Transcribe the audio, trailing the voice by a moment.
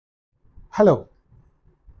Hello,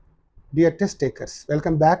 dear test takers.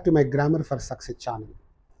 Welcome back to my Grammar for Success channel.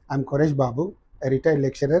 I'm Koresh Babu, a retired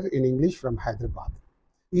lecturer in English from Hyderabad.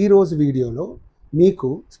 ఈ రోజు వీడియోలో మీకు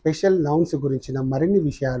special nouns గురించిన మరిన్ని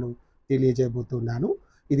విషయాలు తెలియజేయబోతున్నాను.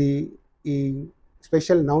 ఇది ఈ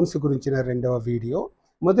స్పెషల్ నౌన్స్ గురించిన రెండవ వీడియో.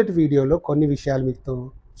 మొదటి వీడియోలో కొన్ని విషయాలు మీతో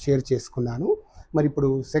షేర్ చేసుకున్నాను. మరి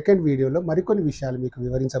ఇప్పుడు సెకండ్ వీడియోలో మరికొన్ని విషయాలు మీకు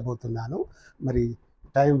వివరించబోతున్నాను. మరి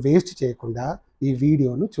టైం వేస్ట్ చేయకుండా ఈ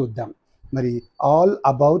వీడియోను చూద్దాం. మరి all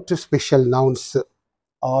about special nouns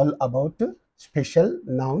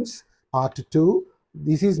part 2.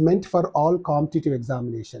 This is meant for all competitive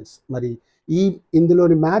examinations. మరి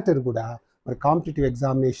ఇందులోని మ్యాటర్ కూడా మరి కాంపిటేటివ్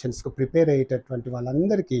ఎగ్జామినేషన్స్కు ప్రిపేర్ అయ్యేటటువంటి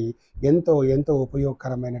వాళ్ళందరికీ ఎంతో ఎంతో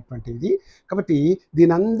ఉపయోగకరమైనటువంటిది. కాబట్టి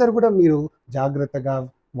దీని అందరూ కూడా మీరు జాగ్రత్తగా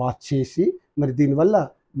వాచ్ చేసి మరి దీనివల్ల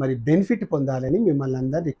మరి బెనిఫిట్ పొందాలని మిమ్మల్ని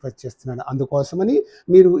అందరూ రిక్వెస్ట్ చేస్తున్నాను. అందుకోసమని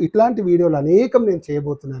మీరు ఇట్లాంటి వీడియోలు అనేకం నేను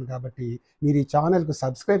చేయబోతున్నాను కాబట్టి మీరు ఈ ఛానల్కు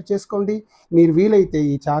సబ్స్క్రైబ్ చేసుకోండి. మీరు వీలైతే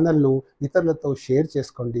ఈ ఛానల్ను ఇతరులతో షేర్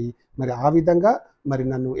చేసుకోండి. మరి ఆ విధంగా మరి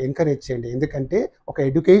నన్ను ఎంకరేజ్ చేయండి. ఎందుకంటే ఒక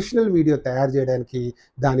ఎడ్యుకేషనల్ వీడియో తయారు చేయడానికి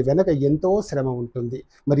దాని వెనక ఎంతో శ్రమ ఉంటుంది.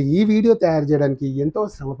 మరి ఈ వీడియో తయారు చేయడానికి ఎంతో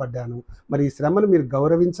శ్రమ పడ్డాను. మరి ఈ శ్రమను మీరు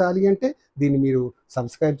గౌరవించాలి అంటే దీన్ని మీరు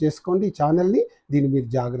సబ్స్క్రైబ్ చేసుకోండి ఈ ఛానల్ని. దీన్ని మీరు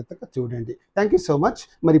జాగ్రత్తగా చూడండి. Thank you so much.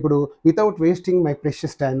 మరి ఇప్పుడు without wasting my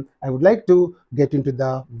precious time I would like to get in to the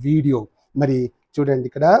video. మరి చూడండి,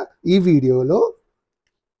 ఇక్కడ ఈ వీడియోలో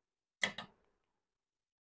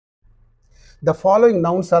the following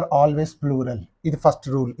nouns are always plural. ఇది ఫస్ట్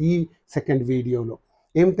రూల్. ఈ సెకండ్ వీడియోలో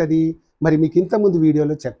ఏమిటది? మరి మీకు ఇంతకుముందు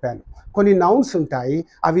వీడియోలో చెప్పాను, కొన్ని నౌన్స్ ఉంటాయి,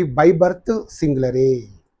 అవి బై బర్త్ సింగులరే,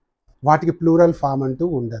 వాటికి ప్లూరల్ ఫామ్ అంటూ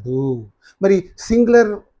ఉండదు. మరి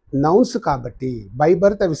సింగులర్ నౌన్స్ కాబట్టి బై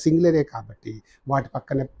బర్త్ అవి సింగులరే కాబట్టి వాటి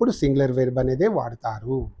పక్కన ఎప్పుడు సింగులర్ వెర్బ్ అనేదే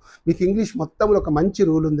వాడతారు. మీకు ఇంగ్లీష్ మొత్తంలో ఒక మంచి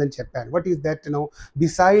రూల్ ఉందని చెప్పాను. What is that?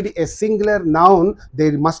 Beside a singular noun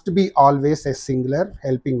there must be always a singular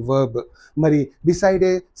helping verb. మరి beside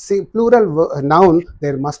A plural noun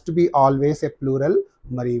there must be always a plural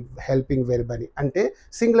మరి హెల్పింగ్ వెర్బ్ అని. అంటే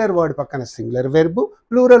సింగులర్ వర్డ్ పక్కన సింగులర్ వెర్బ్,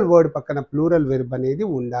 ప్లూరల్ వర్డ్ పక్కన plural verb అనేది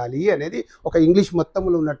ఉండాలి అనేది ఒక ఇంగ్లీష్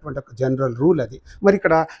మొత్తంలో ఉన్నటువంటి ఒక జనరల్ రూల్ అది. మరి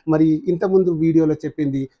ఇక్కడ మరి ఇంతకుముందు వీడియోలో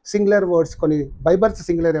చెప్పింది సింగులర్ వర్డ్స్ కొన్ని బై బర్త్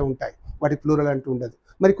సింగులరే ఉంటాయి, వాటి ప్లూరల్ అంటూ ఉండదు.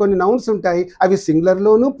 మరి కొన్ని నౌన్స్ ఉంటాయి, అవి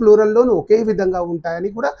సింగులర్లోను ప్లూరల్లోనూ ఒకే విధంగా ఉంటాయని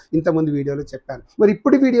కూడా ఇంతకుముందు వీడియోలో చెప్పాను. మరి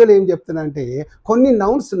ఇప్పుడు వీడియోలో ఏం చెప్తున్నా అంటే కొన్ని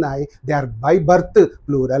నౌన్స్ ఉన్నాయి, they are by birth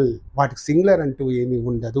plural, వాటికి సింగులర్ అంటూ ఏమీ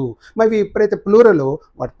ఉండదు. మరి ఎప్పుడైతే ప్లూరలో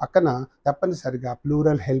వాటి పక్కన తప్పనిసరిగా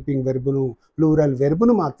ప్లూరల్ హెల్పింగ్ వెర్బును, ప్లూరల్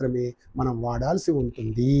వెర్బును మాత్రమే మనం వాడాల్సి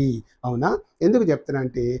ఉంటుంది. అవునా? ఎందుకు చెప్తున్నా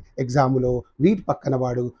అంటే ఎగ్జాములో వీటి పక్కన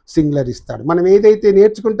వాడు సింగులర్ ఇస్తాడు, మనం ఏదైతే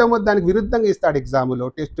నేర్చుకుంటామో దానికి విరుద్ధంగా ఇస్తాడు ఎగ్జాములో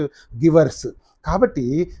టెస్ట్ గివర్స్. కాబట్టి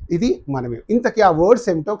ఇది మనమే. ఇంతకీ ఆ వర్డ్స్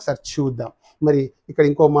ఏమిటో ఒకసారి చూద్దాం. మరి ఇక్కడ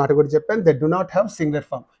ఇంకో మాట కూడా చెప్పాను, they do not have singular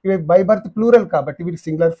form. ఇవి బై బర్త్ ప్లూరల్ కాబట్టి వీటికి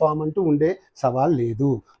సింగులర్ ఫామ్ అంటూ ఉండే సవాల్ లేదు.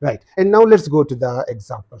 Right. And now let's go to the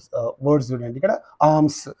examples. Words చూడండి. ఇక్కడ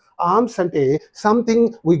ఆర్మ్స్. ఆర్మ్స్ అంటే something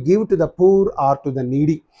we give to the poor are to the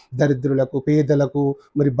needy. దరిద్రులకు, పేదలకు,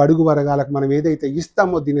 మరి బడుగు వర్గాలకు మనం ఏదైతే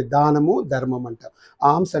ఇస్తామో దీన్ని దానము, ధర్మం అంటాం.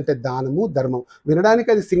 ఆర్మ్స్ అంటే దానము, ధర్మం. వినడానికి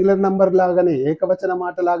అది సింగులర్ నంబర్ లాగానే, ఏకవచన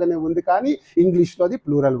మాట లాగానే ఉంది, కానీ ఇంగ్లీష్లో అది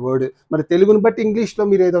ప్లూరల్ వర్డ్. మరి తెలుగును బట్టి ఇంగ్లీష్లో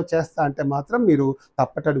మీరు ఏదో చేస్తా అంటే మాత్రం మీరు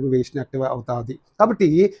తప్పటడుగు వేసినట్టు అవుతుంది. కాబట్టి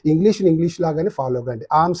ఇంగ్లీష్ లాగానే ఫాలో కండి.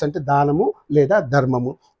 ఆర్మ్స్ అంటే దానము లేదా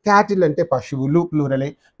ధర్మము. క్యాటిల్ అంటే పశువులు, ప్లూరలే.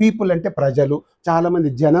 పీపుల్ అంటే ప్రజలు. చాలామంది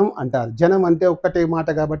జనం అంటారు. జనం అంటే ఒక్కటే మాట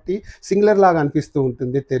కాబట్టి సింగులర్ లాగా అనిపిస్తూ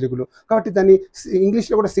ఉంటుంది తెలుగులో. కాబట్టి దాన్ని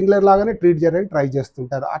ఇంగ్లీష్లో కూడా సింగులర్ లాగానే ట్రీట్ చేయడానికి ట్రై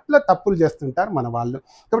చేస్తుంటారు. అట్లా తప్పులు చేస్తుంటారు మన వాళ్ళు.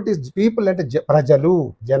 కాబట్టి పీపుల్ అంటే ప్రజలు,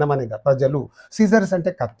 జనం అనేగా ప్రజలు. సిజర్స్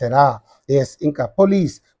అంటే కత్తెర. ఎస్. ఇంకా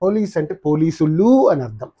పోలీస్ అంటే పోలీసులు అని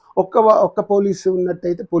అర్థం. ఒక్క పోలీసు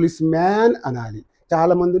ఉన్నట్టయితే పోలీస్ మ్యాన్ అనాలి.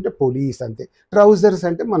 చాలామంది ఉంటే పోలీస్ అంతే. ట్రౌజర్స్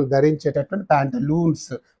అంటే మనం ధరించేటటువంటి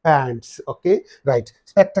ప్యాంట్స్. Okay, right.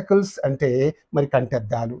 స్పెక్టకల్స్ అంటే మరి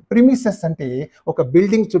కంటద్దాలు. ప్రిమిసెస్ అంటే ఒక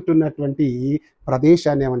బిల్డింగ్ చుట్టూ ఉన్నటువంటి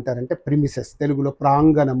ప్రదేశాన్ని ఏమంటారంటే ప్రిమిసెస్, తెలుగులో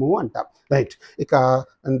ప్రాంగణము అంటాం. రైట్. ఇక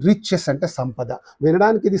రిచెస్ అంటే సంపద.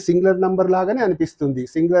 వినడానికి ఇది సింగులర్ నంబర్ లాగానే అనిపిస్తుంది,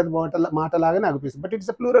 సింగులర్ మాట లాగానే అనిపిస్తుంది, but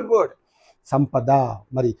it's a plural word. సంపద.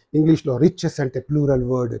 మరి ఇంగ్లీష్లో రిచెస్ అంటే ప్లూరల్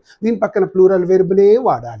వర్డ్, దీని పక్కన ప్లూరల్ వెర్బ్నే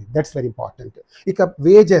వాడాలి. That's very important. ఇక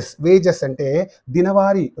వేజెస్ అంటే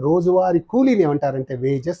దినవారీ, రోజువారీ కూలీని ఏమంటారంటే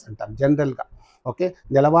వేజెస్ అంటాం జనరల్గా. ఓకే,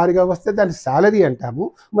 నెలవారీగా వస్తే దాన్ని శాలరీ అంటాము,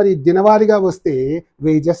 మరి దినవారీగా వస్తే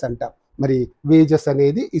వేజెస్ అంటాం. మరి వేజెస్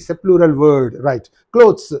అనేది is a plural word. Right.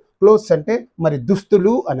 Clothes అంటే మరి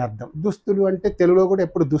దుస్తులు అని అర్థం. దుస్తులు అంటే తెలుగులో కూడా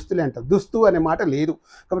ఎప్పుడు దుస్తులే అంటారు, దుస్తు అనే మాట లేదు.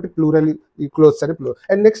 కాబట్టి ప్లూరల్ ఈ క్లోత్స్ అని plural.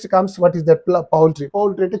 And next comes what is that? Poultry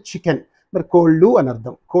అంటే చికెన్. మరి కోళ్ళు అని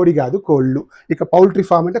అర్థం, కోడి కాదు కోళ్ళు. ఇక పౌల్ట్రీ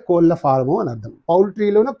ఫామ్ అంటే కోళ్ళ ఫార్ము అని అర్థం,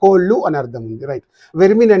 పౌల్ట్రీలోనే కోళ్ళు అని అర్థం ఉంది, రైట్.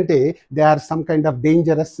 వెర్మిన్ అంటే they are some kind of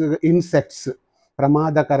dangerous insects,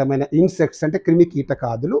 ప్రమాదకరమైన ఇన్సెక్ట్స్ అంటే క్రిమి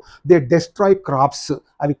కీటకాదులు. దే డెస్ట్రాయ్ క్రాప్స్,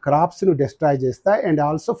 అవి క్రాప్స్ను డెస్ట్రాయ్ చేస్తాయి, అండ్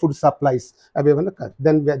ఆల్సో ఫుడ్ సప్లైస్ అవి ఏమన్నా,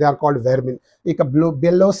 దెన్ దే ఆర్ కాల్డ్ వెర్మిన్. ఇక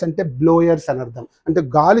బెల్లోస్ అంటే బ్లోయర్స్ అని అర్థం, అంటే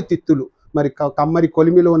గాలి తిత్తులు. మరి కమ్మరి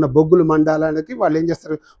కొలిమిలో ఉన్న బొగ్గులు మండాలకి వాళ్ళు ఏం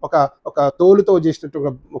చేస్తారు, ఒక ఒక తోలుతో చేసినట్టు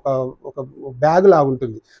ఒక ఒక బ్యాగ్ లాగా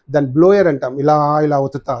ఉంటుంది, దాన్ని బ్లోయర్ అంటాం. ఇలా ఇలా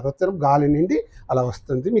ఒత్తుతారు గాలి నిండి అలా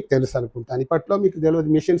వస్తుంది, మీకు తెలుసు అనుకుంటాను. ఇప్పట్లో మీకు తెలియదు,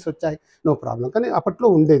 మిషన్స్ వచ్చాయి, నో ప్రాబ్లం, కానీ అప్పట్లో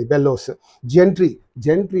ఉండేది బెల్లోస్.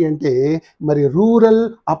 జెంట్రీ అంటే మరి రూరల్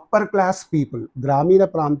అప్పర్ క్లాస్ పీపుల్, గ్రామీణ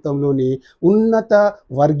ప్రాంతంలోని ఉన్నత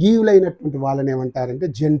వర్గీయులైనటువంటి వాళ్ళని ఏమంటారంటే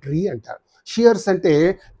జెంట్రీ అంటారు. షియర్స్ అంటే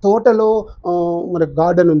తోటలో మన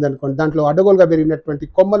గార్డెన్ ఉందనుకోండి, దాంట్లో అడగోలుగా పెరిగినటువంటి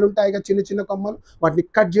కొమ్మలు ఉంటాయి కదా, చిన్న చిన్న కొమ్మలు, వాటిని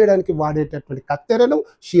కట్ చేయడానికి వాడేటటువంటి కత్తెరను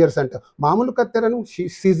షియర్స్ అంటారు. మామూలు కత్తెరను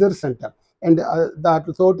సీజర్స్ అంటారు, అండ్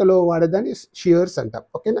దాంట్లో తోటలో వాడేదాన్ని షియర్స్ అంటాం,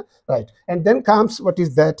 ఓకేనా, right. And then comes what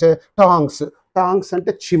is that tongs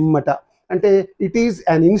అంటే చిమ్మట, అంటే it is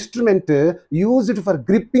an instrument used for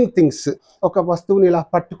gripping things, ఒక వస్తువుని ఇలా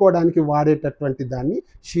పట్టుకోవడానికి వాడేటటువంటి దాన్ని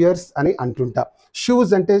షియర్స్ అని అంటుంటాం.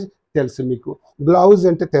 షూస్ అంటే తెలుసు మీకు, గ్లౌజ్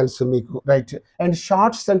అంటే తెలుసు మీకు, రైట్. అండ్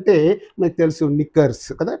షార్ట్స్ అంటే మీకు తెలుసు, నిక్కర్స్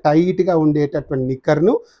కదా, టైట్గా ఉండేటటువంటి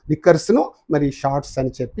నిక్కర్స్ను మరి షార్ట్స్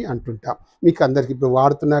అని చెప్పి అంటుంటాం. మీకు అందరికి ఇప్పుడు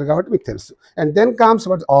వాడుతున్నారు కాబట్టి మీకు తెలుసు. And then comes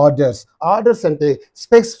what orders అంటే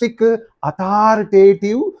స్పెసిఫిక్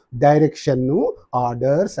అథారిటేటివ్ డైరెక్షన్ను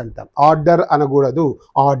ఆర్డర్స్ అంటాం. ఆర్డర్ అనకూడదు,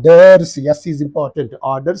 orders, yes is important,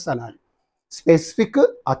 orders అనాలి. స్పెసిఫిక్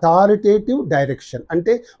అథారిటేటివ్ డైరెక్షన్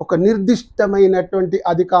అంటే ఒక నిర్దిష్టమైనటువంటి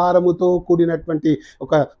అధికారముతో కూడినటువంటి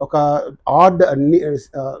ఒక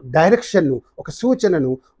డైరెక్షన్ను, ఒక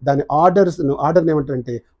సూచనను, దాని ఆర్డర్ని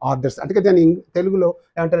ఏమంటారంటే ఆర్డర్స్. అంటే దాన్ని తెలుగులో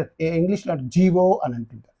ఏమంటారు, ఇంగ్లీష్లో జీవో అని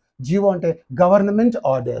అంటుంటారు. జీవో అంటే గవర్నమెంట్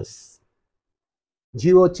ఆర్డర్స్,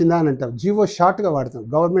 జీవో వచ్చిందా అని అంటాం, జీవో షార్ట్గా వాడతాం,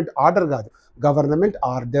 గవర్నమెంట్ ఆర్డర్ కాదు, government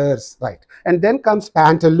orders, right. And then comes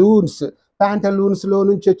ప్యాంటలూన్స్లో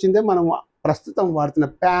నుంచి వచ్చిందే మనం ప్రస్తుతం వాడుతున్న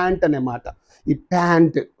ప్యాంట్ అనే మాట. ఈ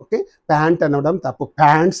ప్యాంట్, ఓకే, ప్యాంట్ అనడం తప్పు,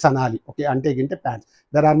 ప్యాంట్స్ అనాలి, ఓకే, అంటే గింటే pants,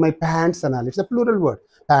 there are my pants అనాలి, it's a plural word.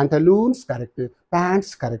 Pantaloons correct,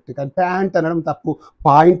 pants correct, కానీ ప్యాంట్ అనడం తప్పు,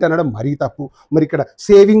 పాయింట్ అనడం మరీ తప్పు. మరి ఇక్కడ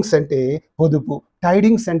సేవింగ్స్ అంటే పొదుపు,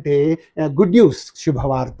 టైడింగ్స్ అంటే గుడ్ న్యూస్,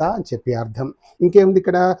 శుభవార్త అని చెప్పి అర్థం. ఇంకేముంది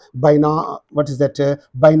ఇక్కడ, వాట్ ఈస్ దట్,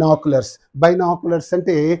 బైనాకులర్స్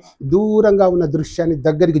అంటే దూరంగా ఉన్న దృశ్యాన్ని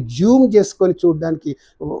దగ్గరికి జూమ్ చేసుకొని చూడడానికి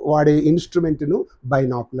వాడే ఇన్స్ట్రుమెంట్ను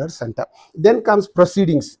బైనాకులర్స్ అంట. దెన్ కమ్స్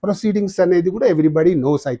ప్రొసీడింగ్స్ అనేది కూడా ఎవ్రీబడి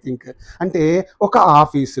నోస్ ఐ థింక్. అంటే ఒక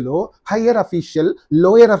ఆఫీసులో హయ్యర్ అఫీషియల్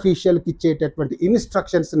లోయర్ అఫీషియల్కి ఇచ్చేటటువంటి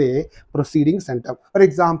ఇన్స్ట్రక్షన్స్ని ప్రొసీడింగ్స్ అంటాం. ఫర్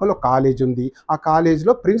ఎగ్జాంపుల్ ఒక కాలేజ్ ఉంది, ఆ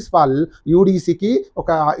కాలేజ్లో ప్రిన్సిపాల్ యూడీసీకి ఒక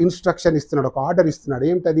ఇన్స్ట్రక్షన్ ఇస్తున్నాడు, ఒక ఆర్డర్ ఇస్తున్నాడు,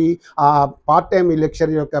 ఏమిటది, ఆ పార్ట్ టైం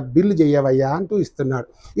లెక్చర్ యొక్క బిల్ చేయవయ్యా అంటూ ఇస్తున్నాడు.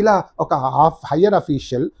 ఇలా ఒక హయ్యర్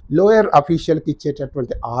అఫీషియల్ లోయర్ అఫీషియల్కి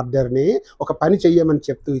ఇచ్చేటటువంటి ఆర్డర్ని, ఒక పని చెయ్యమని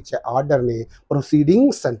చెప్తూ ఇచ్చే ఆర్డర్ని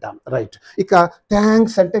ప్రొసీడింగ్స్ అంటాం, రైట్. ఇక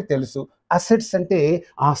థ్యాంక్స్ అంటే తెలుసు, అసెట్స్ అంటే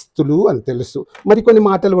ఆస్తులు అని తెలుసు. మరి కొన్ని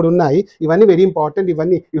మాటలు కూడా ఉన్నాయి, ఇవన్నీ వెరీ ఇంపార్టెంట్,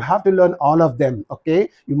 ఇవన్నీ you have to learn all of them, okay,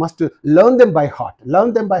 you must learn them by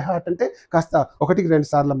heart అంటే కాస్త 1-2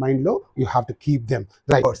 సార్ల మైండ్లో you have to keep them,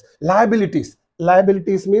 right.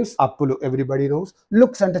 Liabilities means అప్పులు, ఎవ్రీబడి నోస్.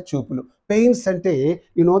 లుక్స్ అంటే చూపులు. పెయిన్స్ అంటే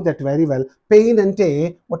you know that very well. Pain అంటే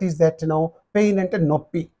what is that no, pain అంటే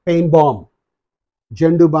నొప్పి, pain bomb,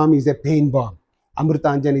 Zandu balm is a pain bomb,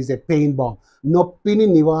 Amrutanjan is a pain bomb, నొప్పిని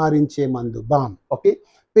నివారించే మందు, బామ్, ఓకే.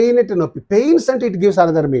 పెయిన్ అంటే నొప్పి, పెయిన్స్ అంటే it gives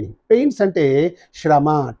another meaning. Pains అంటే శ్రమ,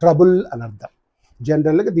 ట్రబుల్ అని అర్థం.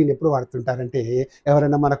 జనరల్గా దీన్ని ఎప్పుడు వాడుతుంటారంటే,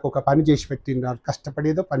 ఎవరైనా మనకు ఒక పని చేసి పెట్టినారు,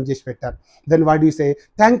 కష్టపడేదో పని చేసి పెట్టారు, then what you say,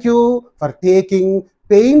 thank you for taking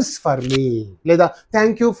pains for me, లేదా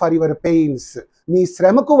thank you for your pains, మీ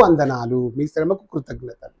శ్రమకు వందనాలు, మీ శ్రమకు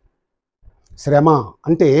కృతజ్ఞతలు. శ్రమ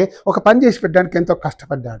అంటే ఒక పని చేసి పెట్టడానికి ఎంతో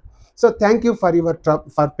కష్టపడ్డాడు, so thank you for your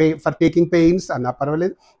for taking pains అన్నా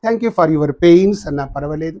పర్వాలేదు, thank you for your pains అన్నా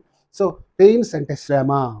పర్వాలేదు. సో పెయిన్స్ అంటే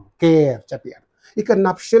శ్రమ, కేర్ చెప్పారు. ఇక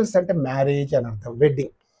నప్షియల్స్ అంటే మ్యారేజ్ అని అర్థం,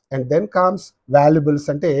 wedding. And then comes valuables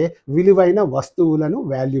అంటే విలువైన వస్తువులను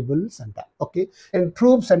వాల్యుబుల్స్ అంట, ఓకే. అండ్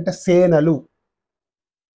ట్రూప్స్ అంటే సేనలు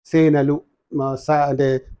అంటే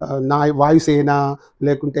వాయుసేన,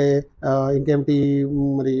 లేకుంటే ఇంకేమిటి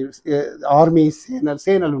మరి ఆర్మీ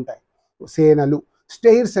సేనలు ఉంటాయి, సేనలు.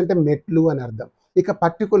 స్టెయిర్స్ అంటే మెట్లు అని అర్థం. ఇక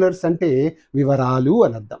పర్టికులర్స్ అంటే వివరాలు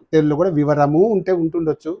అని అర్థం. తెలుగులో కూడా వివరము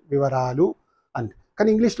ఉంటుండొచ్చు, వివరాలు అంటే, కానీ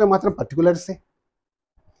ఇంగ్లీష్లో మాత్రం పర్టికులర్సే,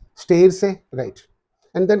 స్టెయిర్సే, right.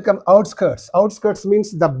 And then come outskirts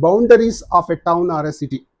means the boundaries of a town or a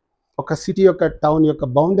city. ఒక సిటీ యొక్క టౌన్ యొక్క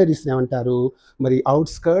బౌండరీస్ని ఏమంటారు మరి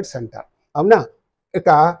అవుట్స్కర్ట్స్ అంటారు, అవునా. ఇక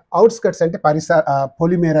అవుట్స్కర్ట్స్ అంటే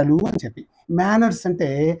పొలిమేరలు అని చెప్పి. మేనర్స్ అంటే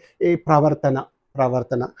ఈ ప్రవర్తన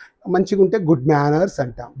మంచిగా ఉంటే గుడ్ మేనర్స్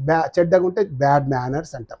అంటాం, చెడ్డగా ఉంటే బ్యాడ్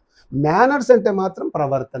మేనర్స్ అంటాం. మేనర్స్ అంటే మాత్రం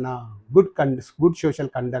ప్రవర్తన, గుడ్ సోషల్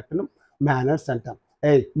కండక్ట్ను మేనర్స్ అంటాం.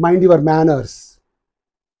 మైండ్ యువర్ మేనర్స్,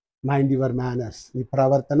 నీ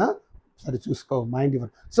ప్రవర్తన సరి చూసుకో, mind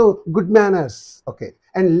your. So good manners, okay.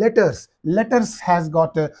 And letters has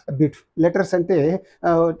got bit. Letters అంటే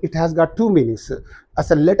ఇట్ హ్యాస్ గాట్ 2 మీనింగ్స్.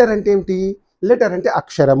 అసలు లెటర్ అంటే ఏమిటి? లెటర్ అంటే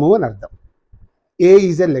అక్షరము అని అర్థం. A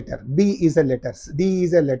is a letter, B is a letter, D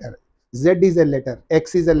is a letter, Z is a letter, X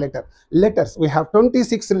is a letter. Letters, we have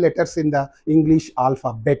 26 letters in the English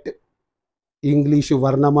alphabet. English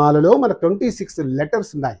వర్ణమాలలో మనకు 26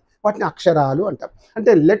 letters ఉన్నాయి, వాటిని అక్షరాలు అంటాం.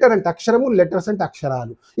 అంటే లెటర్ అంటే అక్షరము, letters అంటే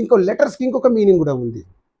అక్షరాలు. లెటర్స్కి ఇంకొక మీనింగ్ కూడా ఉంది.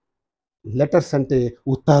 లెటర్స్ అంటే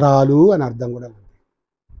ఉత్తరాలు అని అర్థం కూడా ఉంది.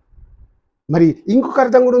 మరి ఇంకొక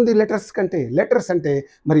అర్థం కూడా ఉంది లెటర్స్ కంటే. లెటర్స్ అంటే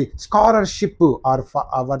మరి స్కాలర్షిప్ ఆర్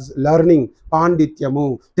అవర్ లెర్నింగ్, పాండిత్యము,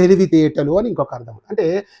 తెలివితేటలు అని ఇంకొక అర్థం. అంటే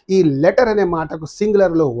ఈ లెటర్ అనే మాటకు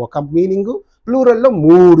సింగులర్లో ఒక మీనింగు, ప్లూరల్లో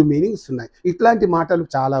 3 మీనింగ్స్ ఉన్నాయి. ఇట్లాంటి మాటలు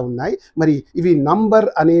చాలా ఉన్నాయి. మరి ఇవి నంబర్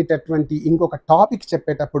అనేటటువంటి ఇంకొక టాపిక్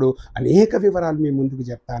చెప్పేటప్పుడు అనేక వివరాలు మీ ముందుకు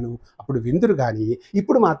చెప్తాను, అప్పుడు విందురు. కానీ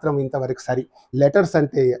ఇప్పుడు మాత్రం ఇంతవరకు సరి. లెటర్స్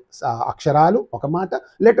అంటే అక్షరాలు ఒక మాట,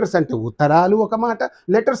 లెటర్స్ అంటే ఉత్తరాలు ఒక మాట,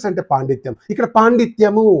 లెటర్స్ అంటే పాండిత్యం. ఇక్కడ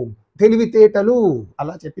పాండిత్యము, తెలివితేటలు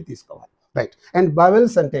అలా చెప్పి తీసుకోవాలి, రైట్. అండ్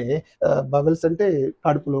బవెల్స్ అంటే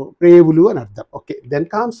కడుపులో ప్రేవులు అని అర్థం, okay. Then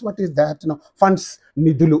comes what is that, funds,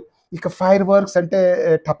 నిధులు. ఇక ఫైర్ వర్క్స్ అంటే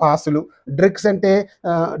టపాసులు. Drugs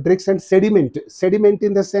and sediment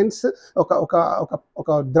in the sense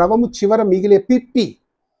ఒక ద్రవము చివర మిగిలే పిప్పి,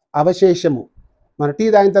 అవశేషము. మన టీ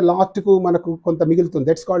తాగిన లాస్ట్కు మనకు కొంత మిగులుతుంది,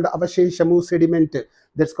 that's called అవశేషము, sediment,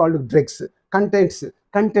 that's called drugs.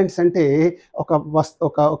 Contents అంటే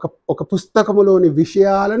ఒక పుస్తకములోని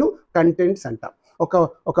విషయాలను కంటెంట్స్ అంటాం.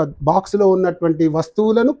 ఒక బాక్స్లో ఉన్నటువంటి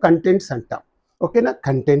వస్తువులను కంటెంట్స్ అంటాం, ఓకేనా.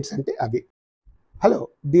 కంటెంట్స్ అంటే అవి. Hello,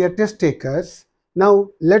 dear test takers. Now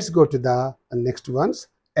let's go to the next ones.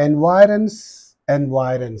 Environs.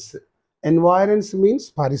 Environs means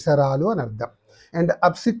parisaralu అని అర్థం. అండ్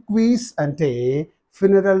obsequies అంటే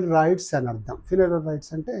funeral rites అని అర్థం. funeral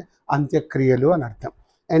rites అంటే అంత్యక్రియలు అని అర్థం.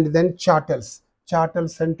 అండ్ దెన్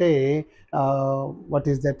చాటల్స్ అంటే వాట్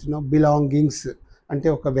ఈస్ దట్, బిలాంగింగ్స్ అంటే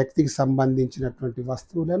ఒక వ్యక్తికి సంబంధించినటువంటి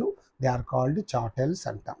వస్తువులను దే ఆర్ కాల్డ్ చాటల్స్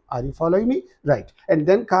అంటాం. Are you following me? Right. And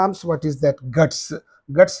then comes what is that,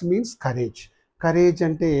 guts means courage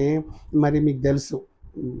అంటే మరి మీకు తెలుసు,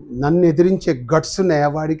 నన్ను ఎదిరించే గట్స్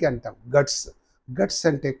నేవాడికి అంటాం గట్స్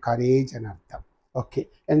అంటే కరేజ్ అని అర్థం, okay.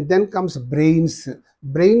 And then comes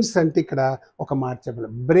brains అంటే ఇక్కడ ఒక మాట చెప్పాలి.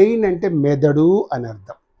 బ్రెయిన్ అంటే మెదడు అని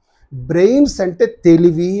అర్థం, బ్రెయిన్స్ అంటే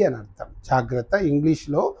తెలివి అని అర్థం. జాగ్రత్త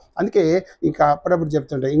ఇంగ్లీష్లో, అందుకే ఇంకా అప్పుడప్పుడు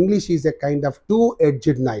చెప్తుంటా, English is a kind of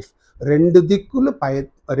 2-edged knife.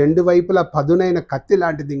 2 వైపులా పదునైన కత్తి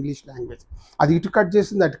లాంటిది ఇంగ్లీష్ లాంగ్వేజ్. అది ఇటు కట్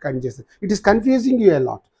చేస్తుంది, అటు కట్ చేస్తుంది. It is confusing you a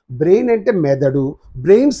lot. Brain అంటే మెదడు,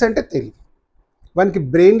 బ్రెయిన్స్ అంటే తెలివి. వానికి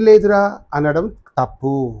బ్రెయిన్ లేదురా అనడం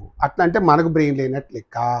తప్పు, అట్లా అంటే మనకు బ్రెయిన్ లేనట్టు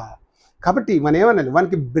లెక్క. కాబట్టి మనం ఏమనాలి,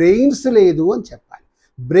 వానికి బ్రెయిన్స్ లేదు అని చెప్పాలి.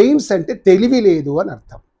 బ్రెయిన్స్ అంటే తెలివి లేదు అని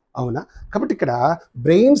అర్థం, అవునా. కాబట్టి ఇక్కడ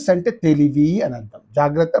బ్రెయిన్స్ అంటే తెలివి అని అర్థం.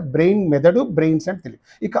 జాగ్రత్త, బ్రెయిన్ మెదడు, బ్రెయిన్స్ అంటే తెలివి.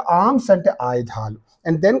 ఇక ఆర్మ్స్ అంటే ఆయుధాలు.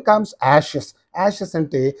 అండ్ దెన్ కమ్స్ యాషెస్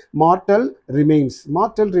అంటే మార్టల్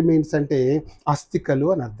రిమైన్స్ అంటే అస్థికలు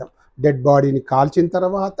అని అర్థం. డెడ్ బాడీని కాల్చిన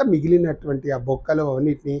తర్వాత మిగిలినటువంటి ఆ బొక్కలు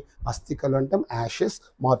అన్నిటిని అస్థికలు అంటాం, యాషెస్,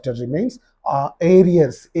 మార్టల్ రిమైన్స్.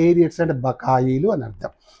 ఏరియర్స్ అంటే బకాయిలు అని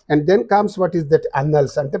అర్థం. And then comes what is that,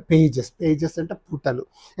 annals అంటే పేజెస్ అంటే పుటలు.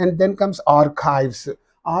 అండ్ దెన్ కమ్స్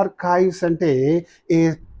ఆర్కైవ్స్ అంటే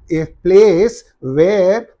a place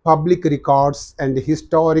where public records and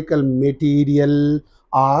historical material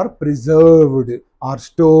are preserved or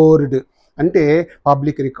stored. అంటే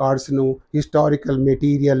పబ్లిక్ రికార్డ్స్ను, హిస్టారికల్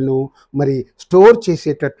మెటీరియల్ను మరి స్టోర్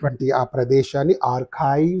చేసేటటువంటి ఆ ప్రదేశాన్ని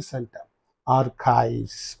ఆర్కైవ్స్ అంటాం,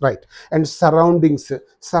 రైట్. అండ్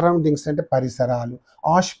సరౌండింగ్స్ అంటే పరిసరాలు.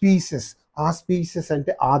 ఆస్పీసెస్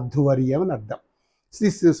అంటే ఆధ్వర్యం అని అర్థం.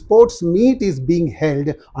 This sports meet is being held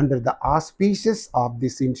under the auspices of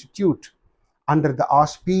this institute.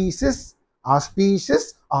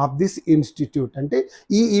 అంటే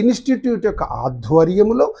ఈ ఇన్స్టిట్యూట్ యొక్క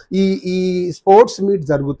ఆధ్వర్యంలో ఈ స్పోర్ట్స్ మీట్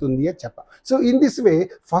జరుగుతుంది అని చెప్పాలి. So in this way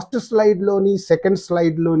first స్లైడ్లోని, second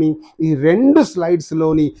స్లైడ్లోని, ఈ 2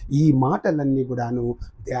 స్లైడ్స్లోని ఈ మాటలన్నీ కూడాను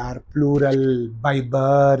they are plural by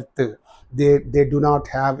birth. they do not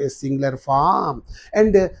have a singular form.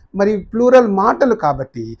 And మరి ప్లూరల్ మాటలు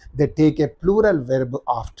కాబట్టి they take a plural verb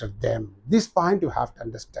after them. This point you have to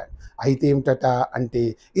understand. అయితే ఏమిటట అంటే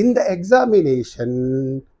in the examination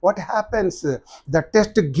what happens, the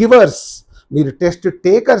test givers, మీరు test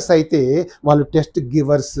takers అయితే వాళ్ళు test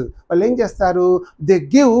givers, వాళ్ళు ఏం చేస్తారు, they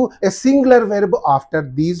give a singular verb after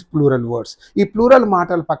these plural words. ఈ plural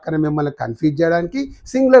మాటల పక్కన మిమ్మల్ని కన్ఫ్యూజ్ చేయడానికి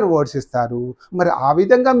సింగులర్ వర్డ్స్ ఇస్తారు. మరి ఆ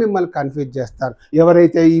విధంగా మిమ్మల్ని కన్ఫ్యూజ్ చేస్తారు.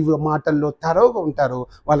 ఎవరైతే ఈ మాటల్లో తరోగా ఉంటారో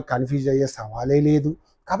వాళ్ళు కన్ఫ్యూజ్ అయ్యే సవాలే లేదు.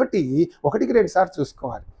 కాబట్టి ఒకటికి రెండు సార్లు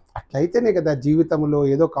చూసుకోవాలి. అట్లయితేనే కదా జీవితంలో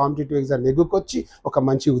ఏదో కాంపిటేటివ్ ఎగ్జామ్ నెగ్గుకొచ్చి ఒక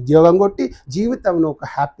మంచి ఉద్యోగం కొట్టి జీవితంలో ఒక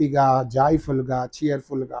హ్యాపీగా జాయ్ఫుల్గా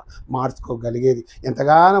చీర్ఫుల్గా మార్చుకోగలిగేది.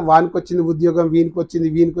 ఎంతగానో వానికి వచ్చింది ఉద్యోగం, వీనికి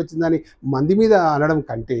వచ్చిందని మంది మీద అనడం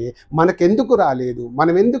కంటే మనకెందుకు రాలేదు,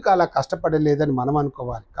 మనం ఎందుకు అలా కష్టపడలేదని మనం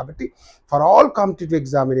అనుకోవాలి. కాబట్టి for all competitive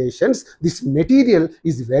examinations this material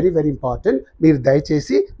is very very important. మీరు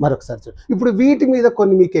దయచేసి మరొకసారి చూడండి. ఇప్పుడు వీటి మీద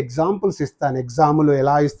కొన్ని మీకు ఎగ్జాంపుల్స్ ఇస్తాను, ఎగ్జామ్లో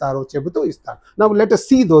ఎలా ఇస్తారో చెబుతూ ఇస్తాను. Now let us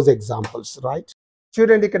see those examples, right?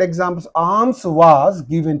 చూడండి ఇక్కడ examples. Arms was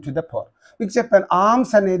given to the poor. మీకు చెప్పాను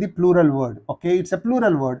ఆర్మ్స్ అనేది plural word. Okay, it's a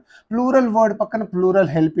plural word. Plural word పక్కన ప్లూరల్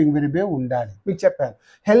హెల్పింగ్ వెర్బే ఉండాలి. మీకు చెప్పాను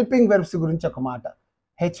హెల్పింగ్ వెర్బ్స్ గురించి ఒక మాట.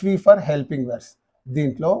 హెచ్వి ఫర్ హెల్పింగ్ వెర్బ్స్,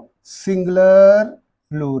 దీంట్లో singular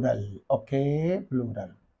plural. Okay,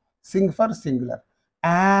 plural. Sing for singular.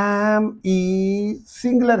 am is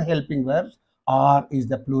singular helping verb, are is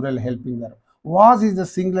the plural helping verb. Was is the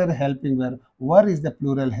singular helping verb, were is the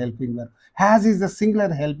plural helping verb, has is the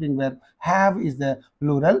singular helping verb, have is the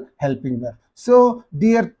plural helping verb. So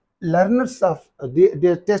dear learners of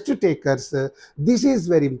dear test takers, this is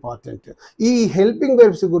very important. ఈ helping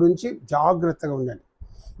verbs గురించి జాగ్రత్తగా ఉండండి.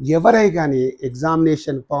 ఎవరై కానీ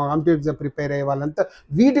examination competitive exam prepare అయ్యే వాళ్ళంతా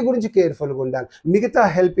వీటి గురించి కేర్ఫుల్గా ఉండాలి. మిగతా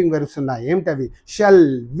హెల్పింగ్ వెర్బ్స్ ఉన్నాయి. ఏమిటవి? Shall,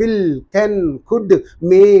 will, can, could,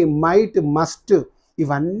 May, might, must,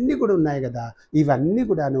 ఇవన్నీ కూడా ఉన్నాయి కదా. ఇవన్నీ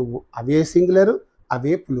కూడా నువ్వు అవే సింగులర్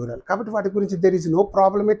అవే ప్లూరల్. కాబట్టి వాటి గురించి there is no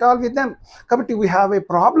problem at all with them. కాబట్టి we have a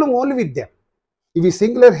problem only with them. ఇవి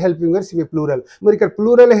సింగులర్ హెల్పింగ్ వర్డ్స్, ఇవి ప్లూరల్. మరి ఇక్కడ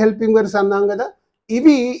ప్లూరల్ హెల్పింగ్ వర్డ్స్ అన్నాం కదా,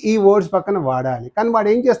 ఇవి ఈ వర్డ్స్ పక్కన వాడాలి. కానీ వాడు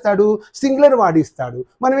ఏం చేస్తాడు, సింగులర్ వాడిస్తాడు,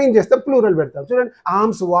 మనం ఏం చేస్తాం, ప్లూరల్ పెడతాం. చూడండి,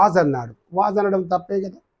 ఆర్మ్స్ వాజ్ అన్నాడు, వాజ్ అనడం తప్పే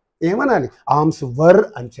కదా, ఏమనాలి, ఆర్మ్స్ వర్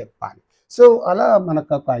అని చెప్పాలి. సో అలా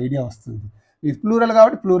మనకు ఒక ఐడియా వస్తుంది. ఇది ప్లూరల్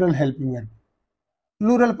కాబట్టి ప్లూరల్ హెల్పింగ్ వర్బ్.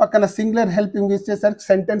 ప్లూరల్ పక్కన సింగులర్ హెల్పింగ్ ఇచ్చేసరికి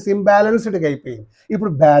సెంటెన్స్ ఇంబ్యాలెన్స్డ్గా అయిపోయింది.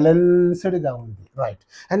 ఇప్పుడు బ్యాలెన్స్డ్గా ఉంది, right.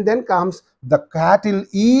 And then comes the cattle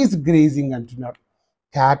is grazing అంటున్నాడు.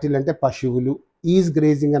 క్యాటిల్ అంటే పశువులు, ఈజ్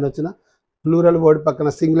గ్రేజింగ్ అని వచ్చిన ప్లూరల్ వర్డ్ పక్కన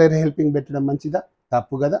సింగులర్ హెల్పింగ్ పెట్టడం మంచిదా,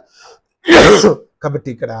 తప్పు కదా. కాబట్టి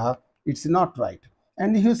ఇక్కడ it's not right.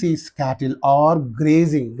 And you Cs cattle are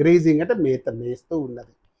grazing. Grazing అంటే మేస్తూ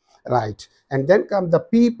ఉన్నది, right. And then come the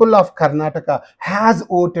people of Karnataka has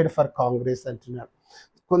voted for Congress అంటున్నాడు.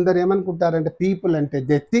 కొందరు ఏమనుకుంటారంటే పీపుల్ అంటే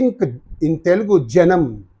దే థింక్ ఇన్ తెలుగు జనం.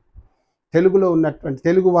 తెలుగులో ఉన్నటువంటి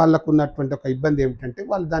తెలుగు వాళ్ళకు ఉన్నటువంటి ఒక ఇబ్బంది ఏమిటంటే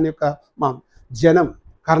వాళ్ళు దాని యొక్క జనం,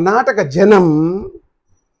 కర్ణాటక జనం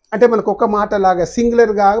అంటే మనకు ఒక మాట లాగా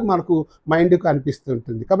సింగులర్గా మనకు మైండ్కు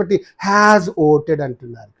అనిపిస్తుంటుంది. కాబట్టి హ్యాజ్ ఓటెడ్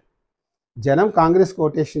అంటున్నారు. జనం కాంగ్రెస్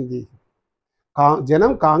ఓటేసింది,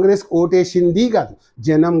 జనం కాంగ్రెస్ ఓటేసింది కాదు,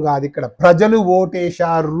 జనం కాదు, ఇక్కడ ప్రజలు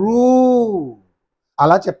ఓటేశారు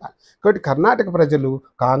అలా చెప్పాలి. కాబట్టి కర్ణాటక ప్రజలు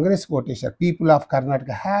కాంగ్రెస్ ఓటేశారు. పీపుల్ ఆఫ్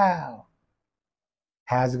కర్ణాటక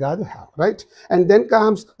హ్యాజ్ కాదు, have, right. And then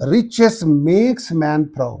comes riches makes man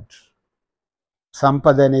proud.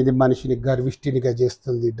 సంపద అనేది మనిషిని గర్విష్ఠినిగా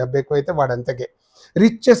చేస్తుంది. డబ్బు ఎక్కువైతే వాడంతకే.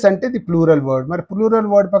 రిచెస్ అంటే ది ప్లూరల్ వర్డ్. మరి ప్లూరల్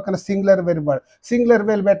వర్డ్ పక్కన సింగులర్ వెర్బ్. సింగులర్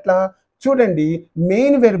వెర్బ్ ఎట్లా చూడండి,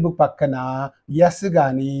 మెయిన్ వెర్బ్ పక్కన ఎస్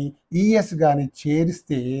కానీ ఈఎస్ కానీ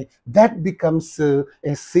చేరిస్తే that becomes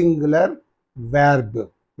a singular verb.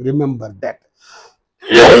 Remember that.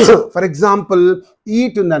 For example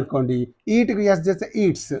eat ఉందనుకోండి, ఈట్కి ఎస్ చేస్తే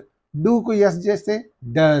ఈట్స్, డూకు ఎస్ చేస్తే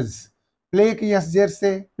డస్, ప్లేకి ఎస్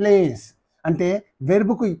చేస్తే ప్లేస్. అంటే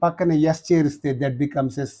వెర్బ్కు పక్కన ఎస్ చేరిస్తే that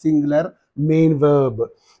becomes a singular main verb.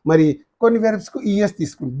 మరి కొన్ని వెర్బ్స్కు ఈఎస్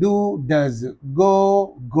తీసుకుంది, డూ, డస్, గో,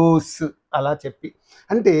 గోస్ అలా చెప్పి.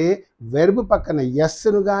 అంటే వెర్బ్ పక్కన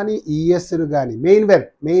ఎస్ను కానీ ఈఎస్ను కానీ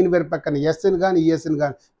మెయిన్ వెర్బ్ పక్కన ఎస్ను కానీ ఈఎస్ను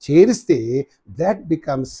కానీ చేరిస్తే that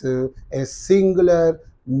becomes a singular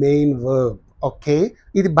main verb. Okay,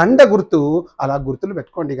 ఇది బండ గుర్తు, అలా గుర్తులు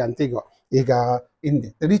పెట్టుకోండి. ఇక అంతేగా. ఇక ఇంది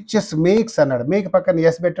రిచెస్ మేక్స్ అన్నాడు, మేక్ పక్కన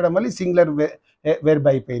ఎస్ పెట్టడం వల్ల సింగులర్ వెర్బ్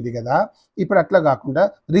అయిపోయింది కదా. ఇప్పుడు అట్లా కాకుండా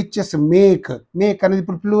రిచెస్ మేక్ అనేది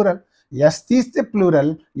ఇప్పుడు ప్లూరల్. ఎస్ తీస్తే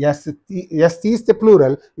ప్లూరల్, ఎస్ తీస్తే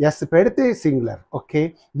ప్లూరల్, ఎస్ పెడితే singular. Okay,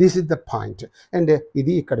 this is the point. And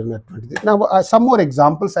ఇది ఇక్కడ ఉన్నటువంటిది. నా some more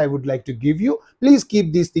examples I would like to give you. Please keep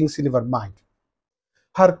these things in your mind.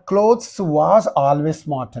 Her clothes was always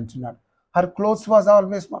smart అంటున్నాడు. Her clothes was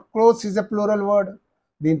always smart. Clothes is a plural word.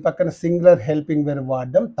 దీని పక్కన singular helping where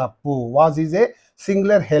వాడడం తప్పు. Was is a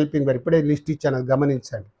singular helping where. ఇప్పుడే list ఇచ్చాను,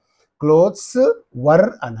 గమనించండి. Clothes వర్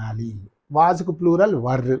అనాలి, వాజ్కు plural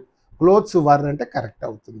వర్. Clothes వర్ అంటే కరెక్ట్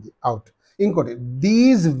అవుతుంది, అవుట్. ఇంకోటి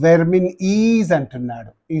దీస్ వెర్మిన్ ఈజ్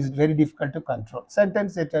అంటున్నాడు. Is very difficult to control.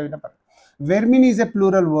 Sentence ఎట్లా వెర్మిన్ ఈజ్ ఎ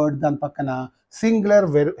ప్లూరల్ వర్డ్, దాని పక్కన సింగులర్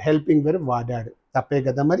హెల్పింగ్ వెర్ వాడాడు, తప్పే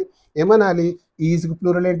కదా. మరి ఏమనాలి? ఈజ్కు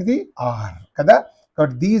ప్లూరల్ ఏంటిది? ఆర్ కదా.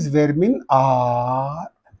 కాబట్టి దీస్ వెర్మిన్ ఆర్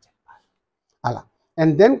అని చెప్పాలి అలా.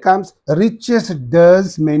 And then comes riches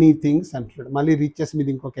does many things అంటున్నాడు. మళ్ళీ రిచెస్ మీద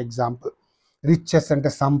ఇంకొక ఎగ్జాంపుల్. రిచెస్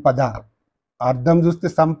అంటే సంపద. అర్థం చూస్తే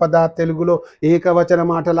సంపద తెలుగులో ఏకవచన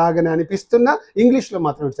మాట లాగానే అనిపిస్తున్నా, ఇంగ్లీష్లో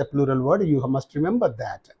మాత్రం it's a plural word. You must remember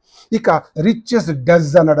that. ఇక రిచెస్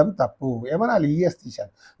డస్ అనడం తప్పు. ఏమనాలి? ఈఎస్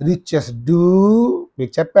తీశాను. రిచెస్ డూ,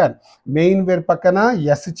 మీకు చెప్పాను, మెయిన్ వెర్ పక్కన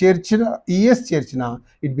ఎస్ చేర్చిన, ఈఎస్ చేర్చిన,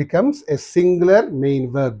 it becomes a singular main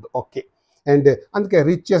verb. Okay, and అందుకే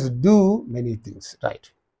riches do many things, right.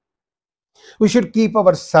 We should keep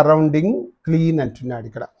our surrounding clean అంటున్నాడు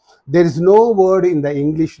ఇక్కడ. There is no word in the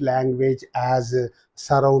English language as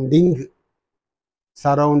surrounding.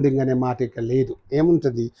 Surrounding అనే మాట ఇక్కడ లేదు.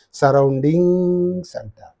 ఏముంటుంది? Surroundings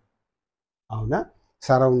అంటారు, అవునా?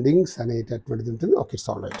 సరౌండింగ్స్ అనేటటువంటిది ఉంటుంది. Okay, it's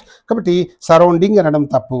all right. కాబట్టి సరౌండింగ్ అనడం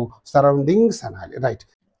తప్పు, సరౌండింగ్స్ అనాలి, రైట్.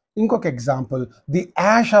 ఇంకొక example, the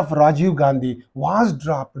ash of Rajiv Gandhi was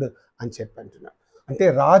dropped అని చెప్పి అంటున్నాడు. అంటే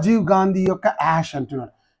రాజీవ్ గాంధీ యొక్క యాష్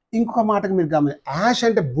అంటున్నాడు. ఇంకొక మాటకు మీరు గమని, యాష్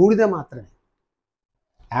అంటే బూడిద మాత్రమే.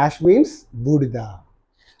 యాష్ మీన్స్ బూడిద.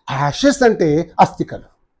 యాషెస్ అంటే అస్థికలు.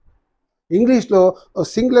 ఇంగ్లీష్లో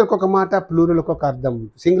సింగులర్కి ఒక మాట, ప్లూరల్కి ఒక అర్థం.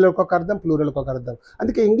 సింగులర్కి ఒక అర్థం, ప్లూరల్కి ఒక అర్థం.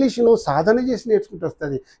 అందుకే ఇంగ్లీష్ను సాధన చేసి నేర్చుకుంటూ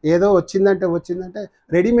వస్తుంది. ఏదో వచ్చిందంటే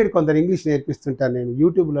రెడీమేడ్ కొందరు ఇంగ్లీష్ నేర్పిస్తుంటాను నేను,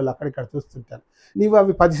 యూట్యూబ్లో అక్కడిక్కడ చూస్తుంటాను. నీవు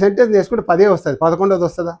అవి 10 సెంటెన్స్ నేర్చుకుంటే 10 వస్తుంది, 11வது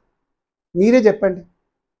వస్తుందా? మీరే చెప్పండి.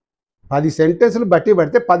 10 సెంటెన్సులు బట్టి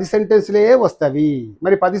పడితే 10 సెంటెన్సులే వస్తాయి.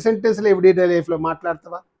 మరి 10 సెంటెన్సులు ఎవ్రీడే లైఫ్లో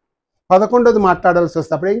మాట్లాడతావా? 11வது మాట్లాడాల్సి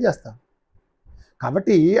వస్తే అప్పుడు ఏం చేస్తాం?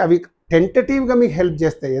 కాబట్టి అవి టెంటేటివ్గా మీకు హెల్ప్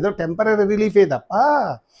చేస్తాయి, ఏదో టెంపరీ రిలీఫే తప్ప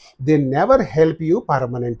they never help you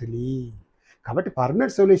permanently. కాబట్టి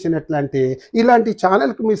పర్మనెంట్ సొల్యూషన్ ఎట్లా అంటే, ఇలాంటి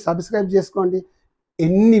ఛానల్కి మీరు సబ్స్క్రైబ్ చేసుకోండి.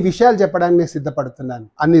 ఎన్ని విషయాలు చెప్పడానికి నేను సిద్ధపడుతున్నాను,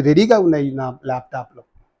 అన్ని రెడీగా ఉన్నాయి నా ల్యాప్టాప్లో.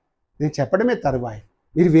 నేను చెప్పడమే తరువాయి,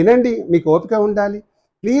 మీరు వినండి, మీకు ఓపిక ఉండాలి.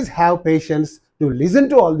 Please have patience to listen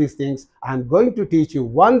to all these things. I am going to teach you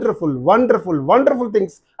wonderful, wonderful, wonderful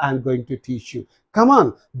things. I am going to teach you. Come on,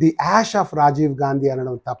 the ash of Rajiv Gandhi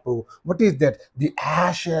anadam tappu. What is that? The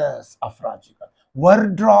ashes of Rajiv Gandhi were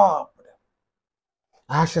dropped.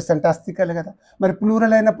 Ashes ante astikale kada. Mari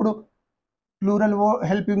plural ainappudu plural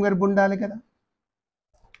helping verb undali kada.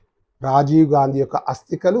 Rajiv Gandhi yokka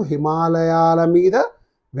astikalu himalayala meeda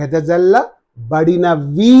vedajalla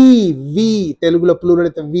badinavi. Vi telugulo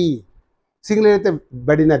plural aithe vi, singular అయితే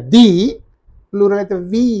బడిన the, plural అయితే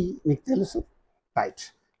వి, మీకు తెలుసు, right.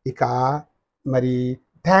 ఇక మరి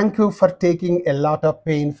thank you for taking a lot of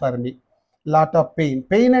pain for me. Lot of pain,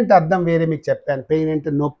 pain అంటే అర్థం వేరే మీకు చెప్పాను. పెయిన్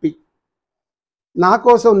అంటే నొప్పి. నా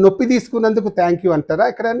కోసం నొప్పి తీసుకున్నందుకు థ్యాంక్ యూ అంటారా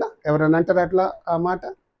ఎక్కడైనా? ఎవరైనా అంటారా అట్లా ఆ మాట?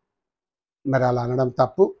 మరి అలా అనడం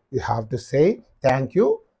తప్పు. You have to say thank you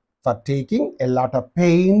for taking a lot of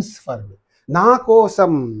pains for me. నా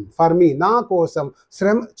కోసం, ఫర్ మీ, నా కోసం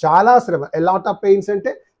శ్రమ, చాలా శ్రమ. ఎ లాట్ ఆఫ్ పెయిన్స్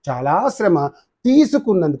అంటే చాలా శ్రమ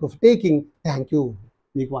తీసుకున్నందుకు, టేకింగ్, థ్యాంక్ యూ,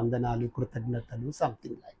 మీకు వందనాలు, కృతజ్ఞతలు,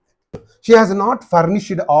 something like that. She has not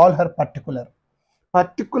furnished all her particular.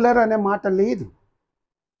 Particular అనే మాట లేదు.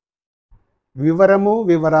 వివరము,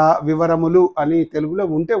 వివరములు అని తెలుగులో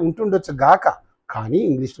ఉంటుండొచ్చు గాక, కానీ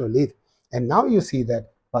ఇంగ్లీష్లో లేదు. And now you see that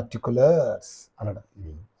particulars అనడం.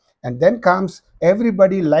 And then comes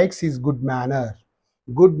everybody likes his good manner.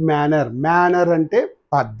 Good manner, manner ante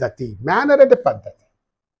paddhati. Manner ante paddhati.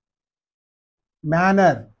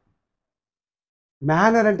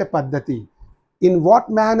 Manner ante paddhati. In what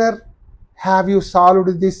manner have you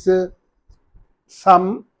solved this sum?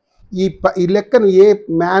 ఈ లెక్కను ఏ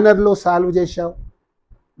మేనర్లో solve చేశావు?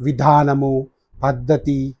 విధానము,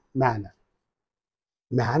 పద్ధతి, manner.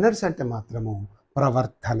 Manners అంటే మాత్రము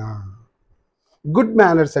ప్రవర్తన. Good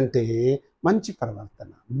manners అంటే మంచి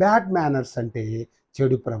ప్రవర్తన, బ్యాడ్ మేనర్స్ అంటే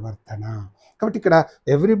చెడు ప్రవర్తన. కాబట్టి ఇక్కడ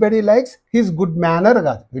everybody likes his good manner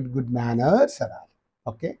కాదు, గుడ్ మేనర్స్ అనాలి.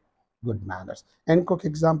 Okay, good manners. ఇంకొక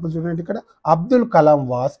ఎగ్జాంపుల్ చూడండి ఇక్కడ. Abdul Kalam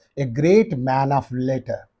was a great man of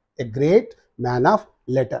letter. A great man of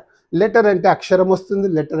letter. Letter అంటే అక్షరం వస్తుంది,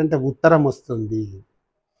 లెటర్ అంటే ఉత్తరం వస్తుంది.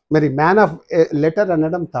 మరి మ్యాన్ ఆఫ్ లెటర్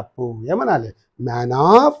అనడం తప్పు. ఏమనాలి? Man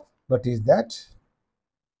of what is that?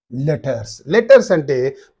 Letters. Letters అంటే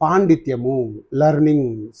పాండిత్యము, లెర్నింగ్,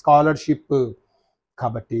 స్కాలర్షిప్.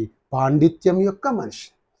 కాబట్టి పాండిత్యం యొక్క మనిషి.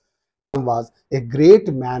 Was a great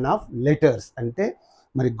man of letters అంటే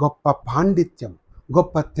మరి గొప్ప పాండిత్యం,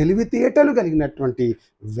 గొప్ప తెలివితేటలు కలిగినటువంటి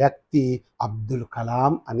వ్యక్తి అబ్దుల్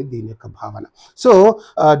కలాం అని దీని యొక్క భావన. సో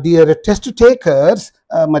డియర్ టెస్ట్ టేకర్స్,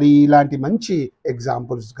 మరి ఇలాంటి మంచి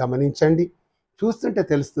ఎగ్జాంపుల్స్ గమనించండి, చూస్తుంటే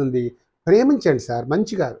తెలుస్తుంది. ప్రేమించండి సార్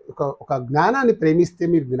మంచిగా. ఒక జ్ఞానాన్ని ప్రేమిస్తే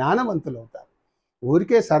మీరు జ్ఞానవంతులు అవుతారు.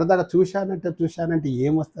 ఊరికే సరదాగా చూశానంటే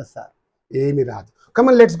ఏమొస్తుంది సార్? ఏమి రాదు.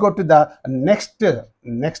 Come on let's go to the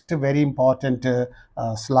next very important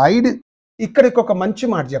slide. ఇక్కడికి ఒక మంచి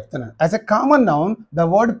మాట చెప్తున్నాను. As a common noun the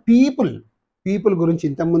word people గురించి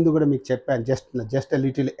ఇంతకుముందు కూడా మీకు చెప్పాను, జస్ట్ ఎ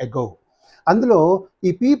లిటిల్ ఎగో. అందులో ఈ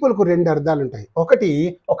పీపుల్కు 2 అర్థాలు ఉంటాయి. ఒకటి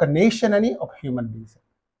ఒక నేషన్ అని, ఒక హ్యూమన్ బీయింగ్స్.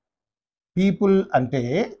 పీపుల్ అంటే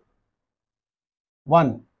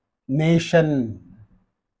 1 నేషన్.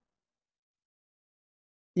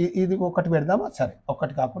 ఇది ఒకటి పెడదామా? సరే,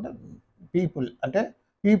 ఒకటి కాకుండా పీపుల్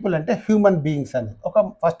అంటే హ్యూమన్ బీయింగ్స్ అనేది ఒక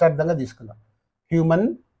ఫస్ట్ అర్థంగా తీసుకుందాం. హ్యూమన్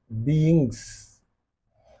బీయింగ్స్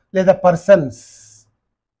లేదా persons.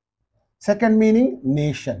 Second meaning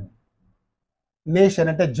nation. Nation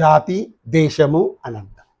అంటే జాతి, దేశము అని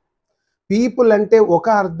అర్థం. పీపుల్ అంటే ఒక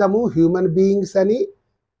అర్థము హ్యూమన్ బీయింగ్స్ అని,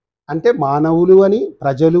 అంటే మానవులు అని,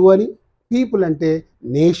 ప్రజలు అని. పీపుల్ అంటే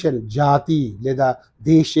నేషన్, జాతి లేదా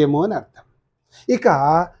దేశము అని అర్థం. ఇక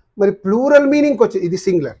మరి ప్లూరల్ మీనింగ్కి వచ్చి, ఇది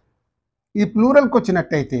సింగులర్, ఈ ప్లూరల్కి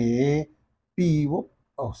వచ్చినట్టయితే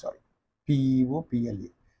పిఓపిఎల్ఈ.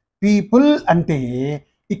 పీపుల్ అంటే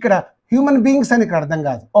ఇక్కడ హ్యూమన్ బీయింగ్స్ అని ఇక్కడ అర్థం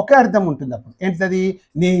కాదు, ఒకే అర్థం ఉంటుంది. అప్పుడు ఏంటిది?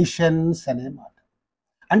 నేషన్స్ అనే మాట.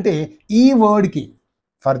 అంటే ఈ వర్డ్కి,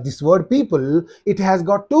 for this word people, it has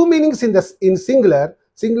got 2 meanings in singular.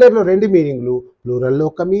 సింగులర్లో 2 మీనింగ్లు, ప్లూరల్లో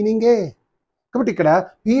ఒక మీనింగే. కాబట్టి ఇక్కడ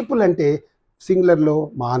పీపుల్ అంటే సింగులర్లో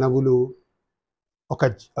మానవులు, ఒక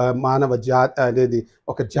మానవ జాతి అనేది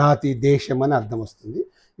ఒక జాతి, దేశం అని అర్థం వస్తుంది.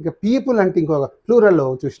 ఇక పీపుల్ అంటే ఇంకొక ప్లూరల్లో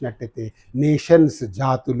చూసినట్టయితే నేషన్స్,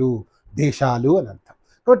 జాతులు, దేశాలు అని అర్థం.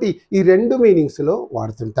 కాబట్టి ఈ 2 మీనింగ్స్లో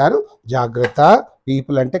వాడుతుంటారు. జాగ్రత్త.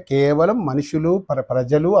 పీపుల్ అంటే కేవలం మనుషులు,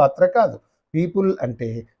 ప్రజలు అత్ర కాదు. పీపుల్ అంటే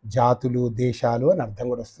జాతులు, దేశాలు అని అర్థం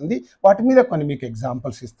కూడా వస్తుంది. వాటి మీద కొన్ని మీకు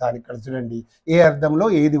ఎగ్జాంపుల్స్ ఇస్తాను. ఇక్కడ చూడండి, ఏ అర్థంలో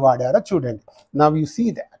ఏది వాడారో చూడండి. Now you see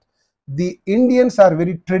that the Indians are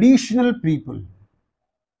very traditional people.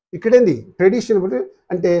 ఇక్కడేంది? Traditional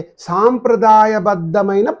అంటే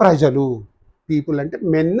సాంప్రదాయబద్ధమైన ప్రజలు. పీపుల్ అంటే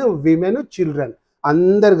మెన్, విమెన్, చిల్డ్రన్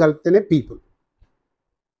అందరు కలిపితేనే పీపుల్.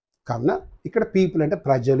 కావున ఇక్కడ పీపుల్ అంటే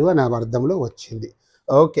ప్రజలు అనే అర్థంలో వచ్చింది.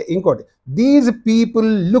 ఓకే, ఇంకోటి, these people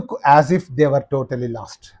look as if they were totally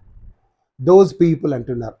last. Those people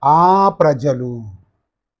అంటున్నారు, ఆ ప్రజలు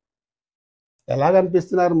ఎలా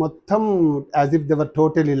కనిపిస్తున్నారు? మొత్తం as if they were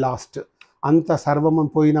totally last. అంత సర్వము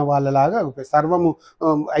పోయిన వాళ్ళలాగా, సర్వము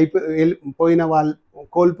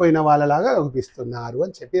కోల్పోయిన వాళ్ళలాగా అనిపిస్తున్నారు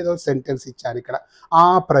అని చెప్పి ఏదో సెంటెన్స్ ఇచ్చారు ఇక్కడ. ఆ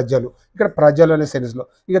ప్రజలు, ఇక్కడ ప్రజలు అనే సెన్స్లో.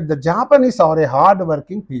 ఇక the Japanese are A hard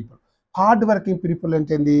working people. Hard working people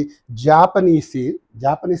అంటే ఏంది?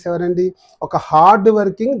 జాపనీస్ ఎవరండి? ఒక హార్డ్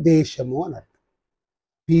వర్కింగ్ దేశము అని అర్థం.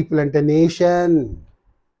 పీపుల్ అంటే నేషన్.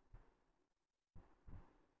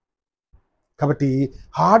 కాబట్టి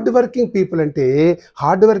హార్డ్ వర్కింగ్ పీపుల్ అంటే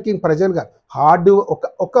హార్డ్ వర్కింగ్ ప్రజలు కాదు,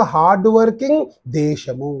 ఒక హార్డ్ వర్కింగ్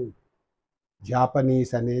దేశము.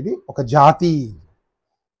 జాపనీస్ అనేది ఒక జాతి.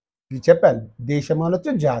 ఇది చెప్పాను, దేశం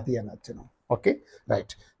అనొచ్చు, జాతి అనొచ్చును. Okay,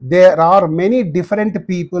 right. There are many different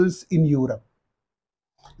peoples in Europe.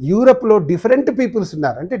 యూరప్లో different peoples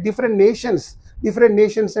ఉన్నారు, అంటే డిఫరెంట్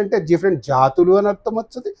నేషన్స్ అంటే డిఫరెంట్ జాతులు అని అర్థం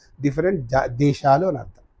వస్తుంది, డిఫరెంట్ దేశాలు అని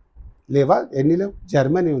అర్థం. లేవా? ఎన్ని లేవు?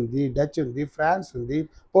 జర్మనీ ఉంది, డచ్ ఉంది, ఫ్రాన్స్ ఉంది,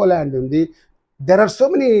 పోలాండ్ ఉంది. There are so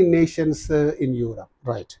many nations in Europe,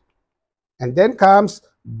 right. And then comes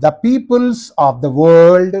the peoples of the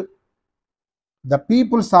world. The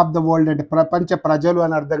peoples of the world అంటే ప్రపంచ ప్రజలు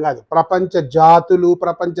అని అర్థం కాదు, ప్రపంచ జాతులు,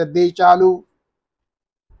 ప్రపంచ దేశాలు.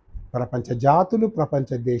 ప్రపంచ జాతులు, ప్రపంచ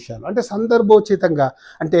దేశాలు అంటే సందర్భోచితంగా,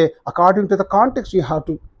 అంటే according to the context you have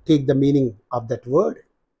to take the meaning of that word.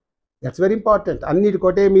 That's very important. అన్నిటికి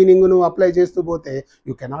ఒకటే మీనింగ్ను అప్లై చేస్తూ పోతే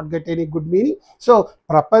you cannot get any good meaning. So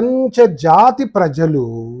ప్రపంచ జాతి ప్రజలు,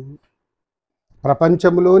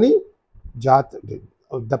 ప్రపంచంలోని జాతి,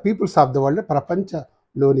 the peoples of the world,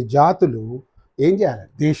 ప్రపంచంలోని జాతులు ఏం చేయాలి?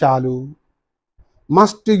 దేశాలు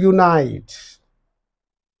మస్ట్ యునైట్,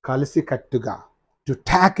 కలిసికట్టుగా, to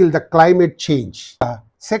tackle the climate change.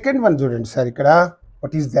 Second one చూడండి సార్ ఇక్కడ.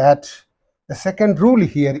 What is that? The second rule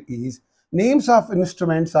here is names of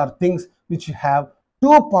instruments are things which have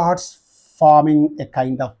two parts farming a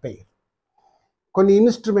kind of pair. కొన్ని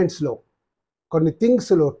ఇన్స్ట్రుమెంట్స్లో, కొన్ని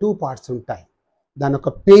థింగ్స్లో two parts ఉంటాయి. దాని ఒక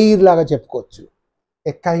pair లాగా చెప్పుకోవచ్చు.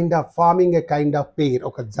 A kind of farming a kind of pair,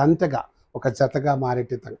 ఒక జతగా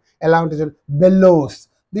మారేటంగా. ఎలా ఉంటుంది? బెల్లోస్.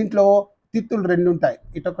 దీంట్లో తిత్తులు రెండు ఉంటాయి.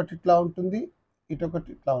 ఇటొకటి ఇట్లా ఉంటుంది, ఇటొకటి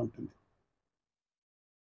ఇట్లా ఉంటుంది.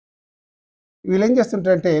 వీళ్ళు ఏం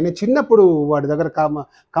చేస్తుంటారంటే, నేను చిన్నప్పుడు వాడి దగ్గర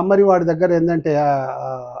కమ్మరి వాడి దగ్గర ఏంటంటే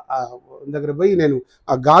దగ్గర పోయి నేను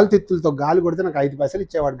ఆ గాలి తిత్తులతో గాలి కొడితే నాకు 5 పైసలు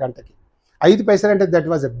ఇచ్చేవాడు గంటకి. 5 పైసలు అంటే that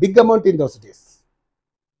was a big amount in those days.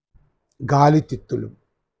 గాలి తిత్తులు.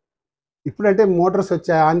 ఇప్పుడంటే మోటార్స్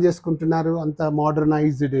వచ్చాయి, ఆన్ చేసుకుంటున్నారు, అంత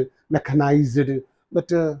మోడర్నైజ్డ్, మెకనైజ్డ్.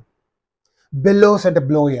 బట్ బెల్లోస్ అంటే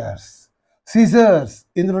బ్లోయర్స్. సీజర్స్,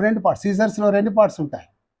 ఇందులో 2 పార్ట్స్. సీజర్స్లో 2 పార్ట్స్ ఉంటాయి.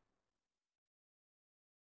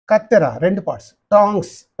 కత్తెర 2 పార్ట్స్.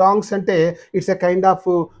 టాంగ్స్ అంటే it's a kind of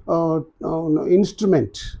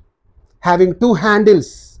instrument having 2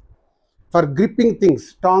 handles for gripping things.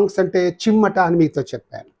 Tongs అంటే చిమ్మట అని మీతో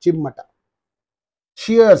చెప్పాను, చిమ్మట.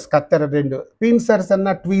 షియర్స్, కత్తెర 2. పిన్సర్స్ అన్న,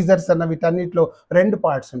 ట్వీజర్స్ అన్న, వీటన్నిటిలో 2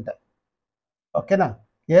 పార్ట్స్ ఉంటాయి. ఓకేనా?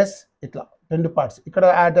 ఎస్, ఇట్లా 2 పార్ట్స్ ఇక్కడ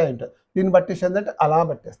యాడ్ అయి ఉంటుంది. దీన్ని బట్టేసి ఏంటంటే అలా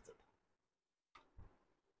పట్టేస్తుంది.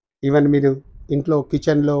 ఈవెన్ మీరు ఇంట్లో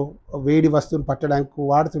కిచెన్లో వేడి వస్తువుని పట్టడానికి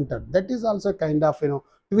వాడుతుంటారు. That is also kind of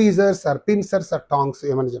tweezers are పిన్సర్స్ are tongs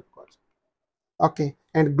ఏమని చెప్పుకోవచ్చు. ఓకే.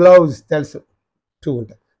 అండ్ గ్లౌజ్ తెలుసు, 2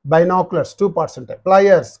 ఉంటాయి. బైనాక్యులర్స్ 2 పార్ట్స్ ఉంటాయి.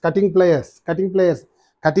 ప్లయర్స్,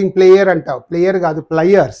 కటింగ్ ప్లేయర్ అంటావు, ప్లేయర్ కాదు,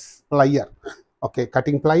 plier. Okay,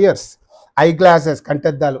 cutting pliers. I glasses,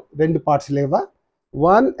 కంటెద్దాలు 2 parts లేవా?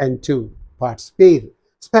 1 and 2 పార్ట్స్. పెయిర్.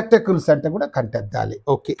 స్పెక్టకల్స్ అంటే కూడా కంటెద్దాలి.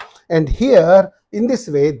 Okay. And here in this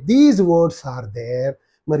way these words are there.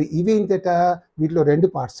 మరి ఇవి ఏంటట? వీటిలో 2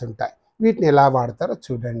 పార్ట్స్ ఉంటాయి. వీటిని ఎలా వాడతారో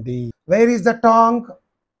చూడండి. Where is the Tang?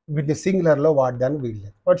 వీటిని సింగులర్లో వాడదాన్ని వీళ్ళే.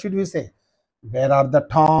 What should we say? Where are the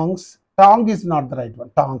tongs? Tang is not the right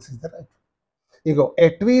one, tongs is the right one. Ego, A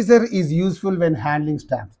tweezer is useful when handling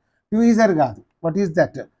stamps. Tweezer కాదు, what is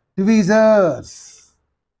that? Tweezers.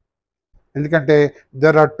 ఎందుకంటే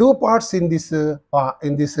there are 2 parts in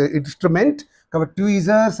this instrument. కాబట్టి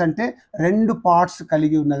tweezers అంటే 2 parts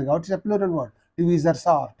కలిగి ఉన్నది కాబట్టి plural word. Tweezers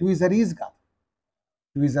are, tweezer is కాదు,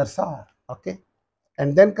 tweezers are. Okay.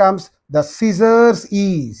 And then comes the scissors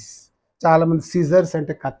is. చాలా మంది సిజర్స్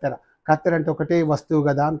అంటే కత్తెర అంటే ఒకటే వస్తువు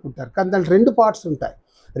కదా అనుకుంటారు, కానీ దాంట్లో 2 పార్ట్స్ ఉంటాయి.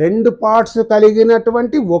 2 పార్ట్స్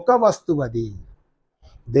కలిగినటువంటి ఒక వస్తువు అది.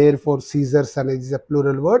 దేర్ ఫోర్ సీజర్స్ అనేది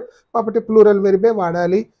ప్లూరల్ వర్డ్ కాబట్టి ప్లూరల్ వెర్బే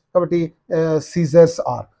వాడాలి. కాబట్టి సీజర్స్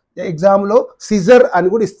ఆర్. ఎగ్జామ్లో సిజర్ అని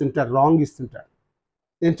కూడా ఇస్తుంటారు, రాంగ్ ఇస్తుంటారు.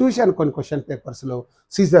 నేను చూశాను కొన్ని క్వశ్చన్ పేపర్స్లో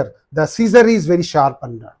scissor, the scissor is very sharp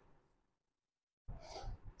అన్నాడు.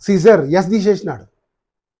 Scissor yes తీసేసినాడు.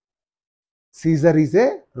 Caesar is a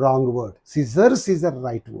wrong word. Scissors is a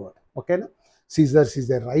right word. ఓకేనా? Scissors is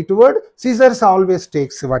a right word. Scissors always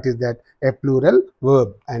takes what is that? A plural verb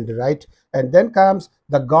and right. And then comes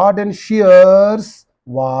the garden shears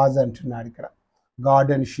was అంటున్నాడు ఇక్కడ.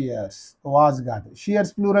 Garden shears was కాదు,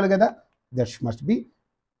 shears plural కదా, that must be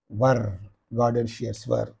were. Garden shears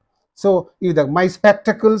were. So either my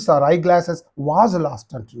spectacles or eyeglasses was lost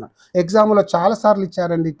అంటున్నాడు. ఎగ్జామ్లో చాలాసార్లు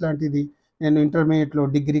ఇచ్చారండి ఇట్లాంటిది. నేను ఇంటర్మీడియట్లో,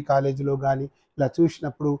 డిగ్రీ కాలేజీలో కానీ ఇలా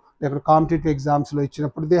చూసినప్పుడు, లేకపోతే కాంపిటేటివ్ ఎగ్జామ్స్లో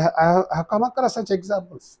ఇచ్చినప్పుడు they have come across such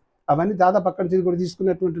examples. అవన్నీ దాదాపు అక్కడి నుంచి కూడా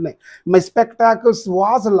తీసుకున్నటువంటి ఉన్నాయి. My spectacles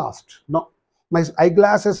was last, no, my I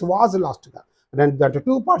glasses was last గా. దాంట్లో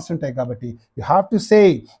 2 పార్ట్స్ ఉంటాయి కాబట్టి you have to say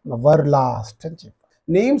were last అని చెప్పి.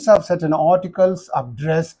 Names of certain articles of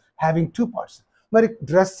dress having 2 parts. మరి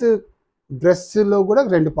డ్రెస్లో కూడా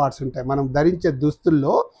 2 పార్ట్స్ ఉంటాయి. మనం ధరించే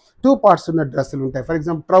దుస్తుల్లో 2 పార్ట్స్ ఉన్న డ్రెస్సులు ఉంటాయి. ఫర్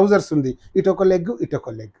ఎగ్జాంపుల్ ట్రౌజర్స్ ఉంది, ఇటొక లెగ్, ఇటొక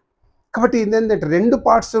లెగ్. కాబట్టి ఏంటంటే 2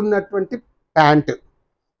 పార్ట్స్ ఉన్నటువంటి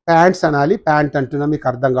ప్యాంట్స్ అనాలి. ప్యాంట్ అంటున్నా మీకు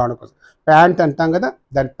అర్థం కావడం కోసం. ప్యాంట్ అంటాం కదా,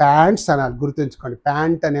 దాని ప్యాంట్స్ అనాలి, గుర్తుంచుకోండి.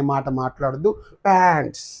 ప్యాంట్ అనే మాట మాట్లాడద్దు,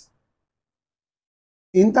 ప్యాంట్స్.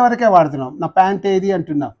 ఇంతవరకే వాడుతున్నాం. నా ప్యాంట్ ఏది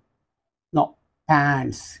అంటున్నాం, నో,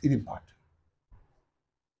 ప్యాంట్స్. ఇది important.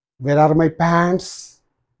 Where are my pants,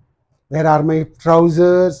 where are my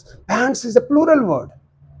trousers. Pants is a plural word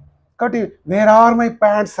కాబట్టి వేర్ ఆర్ మై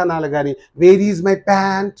ప్యాంట్స్ అనాలి, కానీ where is my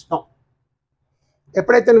pant, no.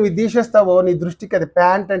 ఎప్పుడైతే నువ్వు ఇది తీసేస్తావో నీ దృష్టికి అది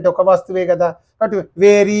ప్యాంట్ అంటే ఒక వస్తువే కదా, కాబట్టి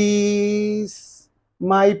వేర్ ఈజ్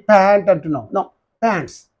మై ప్యాంట్ అంటున్నావు, నో,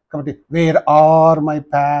 ప్యాంట్స్. కాబట్టి where are my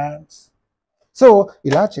pants. So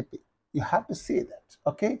ఇలా చెప్పి you have to say that.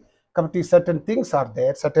 Okay. కాబట్టి certain things are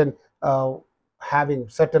there, certain having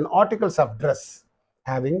certain articles of dress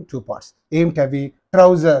having 2 parts. ఏంటవి?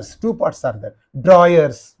 Trousers 2 parts are there.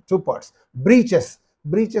 Drawers 2 parts.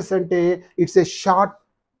 Breaches అంటే it's a short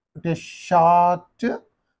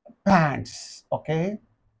pants, okay,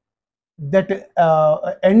 that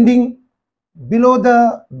ending below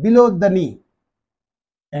the knee,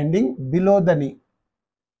 ending below the knee,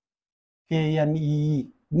 KNE,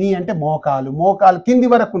 నీ అంటే మోకాలు కింది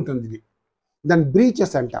వరకు ఉంటుంది ఇది, దాన్ని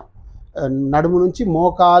బ్రీచెస్ అంటాం. నడుము నుంచి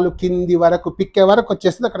మోకాలు కింది వరకు పిక్కే వరకు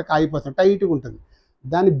వచ్చేస్తుంది, అక్కడికి ఆగిపోతుంది, టైట్గా ఉంటుంది,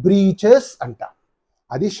 దాన్ని బ్రీచెస్ అంటాం.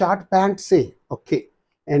 అది short ప్యాంట్సే, okay.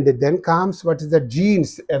 And then comes what is the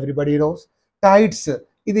jeans, everybody knows. Tights,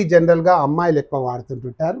 ఇది జనరల్గా అమ్మాయిలు ఎక్కువ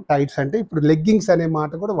వాడుతుంటుంటారు. టైట్స్ అంటే ఇప్పుడు లెగ్గింగ్స్ అనే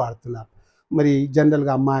మాట కూడా వాడుతున్నారు. మరి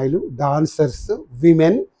జనరల్గా అమ్మాయిలు, డాన్సర్స్,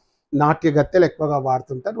 విమెన్, నాట్యగత్తెలు ఎక్కువగా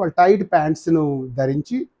వాడుతుంటారు. వాళ్ళు టైట్ ప్యాంట్స్ను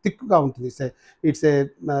ధరించి, థిక్గా ఉంటుంది, it's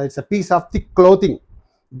a piece of thick clothing,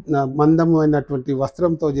 మందమైనటువంటి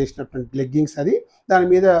వస్త్రంతో చేసినటువంటి లెగ్గింగ్స్ అది. దాని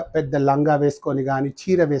మీద పెద్ద లంగా వేసుకొని కానీ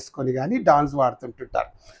చీర వేసుకొని కానీ డాన్స్ వాడుతుంటుంటారు.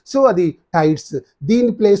 సో అది టైట్స్.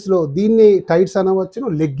 దీని ప్లేస్లో దీన్ని టైట్స్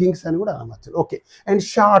అనవచ్చును, లెగ్గింగ్స్ అని కూడా అనవచ్చు, ఓకే. అండ్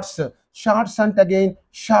షార్ట్స్ అంటే again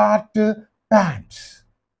short pants.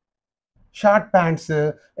 Short pants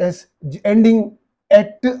is ending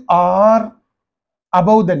at are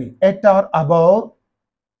above the నీ, ఎట్ ఆర్ అబౌవ్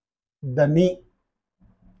ద నీ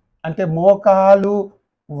అంటే మోకాలు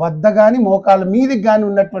వద్ద కానీ మోకాలు మీదికి కానీ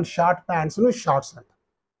ఉన్నటువంటి షార్ట్ ప్యాంట్స్ను షార్ట్స్ అంట.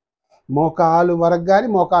 మోకాలు వరకు కానీ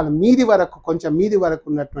మోకాలు మీది వరకు, కొంచెం మీది వరకు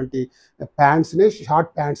ఉన్నటువంటి ప్యాంట్స్నే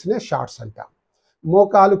షార్ట్ ప్యాంట్స్నే షార్ట్స్ అంటాం.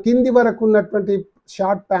 మోకాలు కింది వరకు ఉన్నటువంటి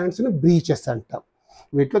షార్ట్ ప్యాంట్స్ను బ్రీచెస్ అంటాం.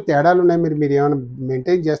 వీటిలో తేడాలు ఉన్నాయి, మీరు ఏమైనా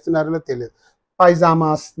మెయింటైన్ చేస్తున్నారో తెలియదు.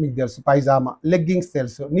 పైజామాస్ మీకు తెలుసు, పైజామా. లెగ్గింగ్స్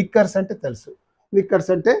తెలుసు. నిక్కర్స్ అంటే తెలుసు.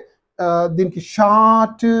 నిక్కర్స్ అంటే దీనికి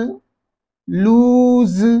షార్ట్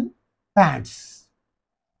లూజ్ ప్యాంట్స్,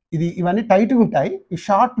 ఇవన్నీ టైట్గా ఉంటాయి, ఈ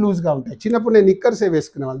షార్ట్ లూజ్గా ఉంటాయి. చిన్నప్పుడు నేను నిక్కర్సే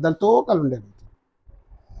వేసుకునేవాళ్ళు, దాని తోకలు ఉండేవి,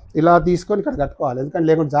 ఇలా తీసుకొని ఇక్కడ కట్టుకోవాలి, ఎందుకంటే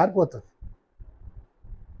లేకుండా జారిపోతుంది.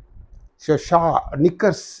 సో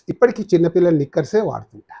నిక్కర్స్, ఇప్పటికీ చిన్నపిల్లలు నిక్కర్సే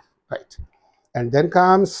వాడుతుంటారు, right. And then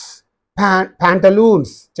comes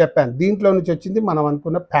Pantaloons, చెప్పాను, దీంట్లో నుంచి వచ్చింది మనం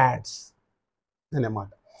అనుకున్న ప్యాంట్స్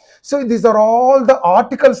అన్నమాట. So these are all the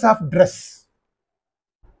articles of dress.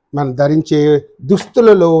 మనం ధరించే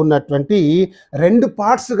దుస్తులలో ఉన్నటువంటి 2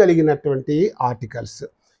 పార్ట్స్ కలిగినటువంటి ఆర్టికల్స్.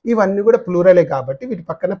 ఇవన్నీ కూడా ప్లూరలే కాబట్టి వీటి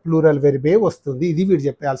పక్కన ప్లూరల్ వెర్బే వస్తుంది. ఇది వీడు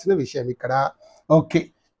చెప్పాల్సిన విషయం ఇక్కడ, ఓకే.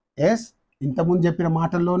 ఎస్, ఇంతకుముందు చెప్పిన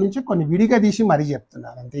మాటల్లో నుంచి కొన్ని విడిగా తీసి మరీ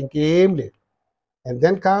చెప్తున్నారు, అంతే, ఇంకేం లేదు. అండ్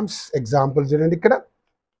దెన్ కమ్స్ ఎగ్జాంపుల్ చూడండి ఇక్కడ.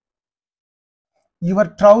 Your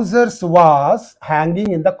trousers was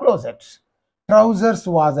hanging in the closet. Trousers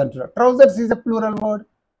was అంటున్నారు. Trousers is a plural word.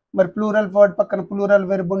 మరి ప్లూరల్ వర్డ్ పక్కన ప్లూరల్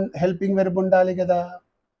వెర్బ్, హెల్పింగ్ వెర్బ్ ఉండాలి కదా,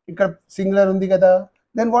 ఇక్కడ సింగులర్ ఉంది కదా.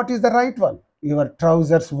 Then what is the right one? Your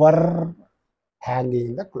trousers were hanging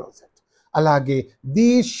in the closet. అలాగే the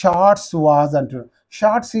shorts was అంటున్నారు.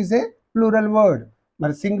 Shorts is a plural word,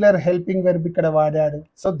 మరి సింగులర్ హెల్పింగ్ వెర్బ్ ఇక్కడ వాడాడు.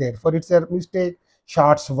 So there for it's a mistake.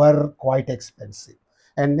 Shorts were quite expensive.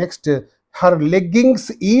 And next, her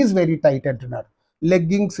leggings is very tight అంటున్నారు.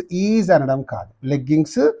 Leggings is అనడం కాదు,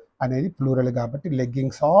 leggings అనేది plural కాబట్టి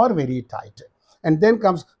leggings are very tight. And then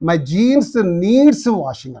comes my jeans needs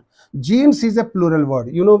washing. Jeans is a plural word,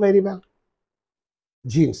 you know very well.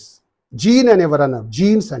 Jeans, gene అని ఎవరు అన్నారు,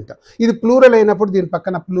 jeans అంట. ఇది ప్లూరల్ అయినప్పుడు దీని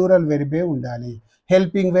పక్కన ప్లూరల్ వెర్బే ఉండాలి.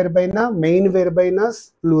 హెల్పింగ్ వెర్బ్ అయినా మెయిన్ వెర్బ్ అయినా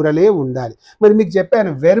ప్లూరలే ఉండాలి. మరి మీకు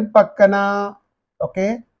చెప్పాను, వెర్బ్ పక్కన, okay,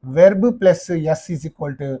 verb plus S is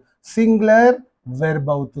equal to singular verb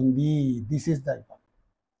అవుతుంది. This is the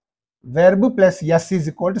verb plus S is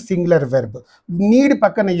equal to singular verb. Need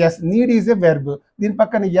పక్కన yes, need is a verb, దీని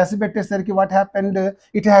పక్కన ఎస్ పెట్టేసరికి what happened,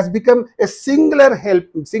 it has become a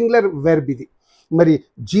singular verb ఇది. మరి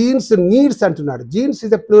jeans needs అంటున్నాడు. Jeans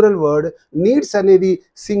is a plural word, needs అనేది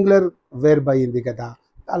singular verb అయింది కదా,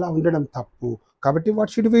 అలా ఉండడం తప్పు. కాబట్టి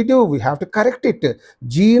what should we do? We have to correct it.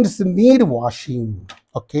 Jeans need washing,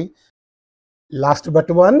 okay. Last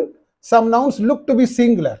but one, some nouns look to be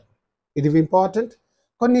singular. ఇది important.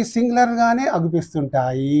 కొన్ని సింగులర్గానే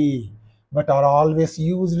అగుపిస్తుంటాయి, but are always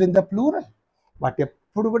used in the plural. వాటి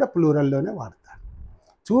ఎప్పుడు కూడా ప్లూరల్లోనే వాడతారు,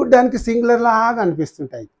 చూడడానికి సింగులర్ లాగా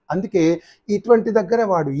అనిపిస్తుంటాయి. అందుకే ఇటువంటి దగ్గర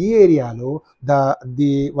వాడు ఈ ఏరియాలో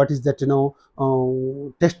what is that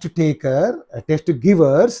test taker, test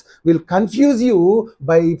givers will confuse you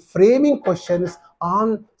by framing questions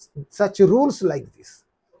on such rules like this.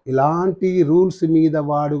 ఇలాంటి రూల్స్ మీద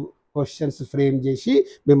వాడు క్వశ్చన్స్ ఫ్రేమ్ చేసి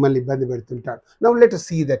మిమ్మల్ని ఇబ్బంది పెడుతుంటాడు. Now let us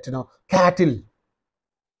see that cattle,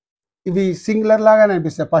 ఇవి సింగులర్ లాగానే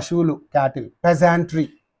అనిపిస్తాయి, పశువులు, క్యాటిల్. పెజాంట్రీ,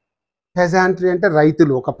 పెజాంట్రీ అంటే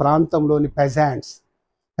రైతులు, ఒక ప్రాంతంలోని పెజాంట్స్.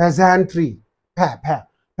 పెజాంట్రీ,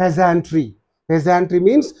 పెజాంట్రీ, పెజాంట్రీ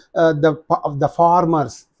మీన్స్ ద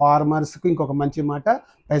ఫార్మర్స్. ఫార్మర్స్కి ఇంకొక మంచి మాట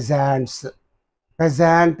పెజాంట్స్.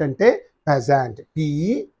 పెజాంట్ అంటే పెజాంట్,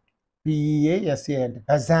 PEASA అంటే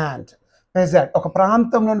పెజాంట్. పెజాంట్ ఒక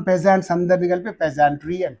ప్రాంతంలోని పెజాంట్స్ అందరిని కలిపి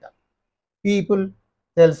పెజాంట్రీ అంటారు. పీపుల్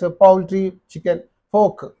తెలుసు, పౌల్ట్రీ చికెన్.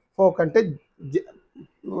 ఫోక్, ఫోక్ అంటే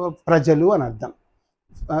ప్రజలు అని అర్థం.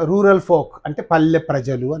 రూరల్ ఫోక్ అంటే పల్లె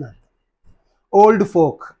ప్రజలు అని అర్థం. ఓల్డ్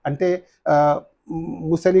ఫోక్ అంటే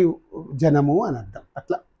ముసలి జనము అని అర్థం.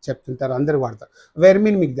 అట్లా చెప్తుంటారు, అందరూ వాడతారు.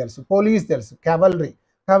 వెర్మిన్ మీకు తెలుసు, పోలీస్ తెలుసు, cavalry.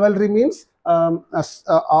 Cavalry means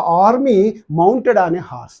army mounted on a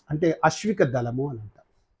horse అంటే అశ్విక దళము అని అంటారు.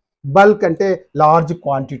 బల్క్ అంటే లార్జ్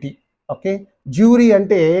క్వాంటిటీ. ఓకే. జ్యూరీ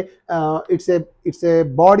అంటే it's a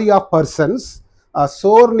body of persons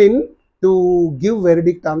సోర్న్ in to give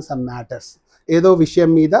verdict on some matters. ఏదో విషయం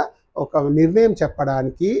మీద ఒక నిర్ణయం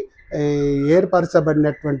చెప్పడానికి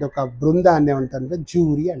ఏర్పరచబడినటువంటి ఒక బృందాన్ని ఏమంటారంటే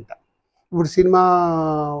జ్యూరీ అంట. ఇప్పుడు cinema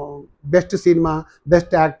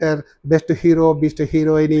best actor, best hero, best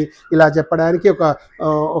heroine ఇలా చెప్పడానికి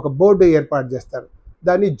ఒక బోర్డు ఏర్పాటు చేస్తారు,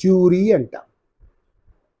 దాన్ని జ్యూరీ అంట.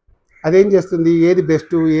 అదేం చేస్తుంది, ఏది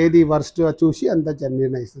బెస్ట్ ఏది వర్స్ట్ చూసి అంత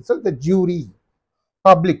నిర్ణయిస్తుంది. So the jury.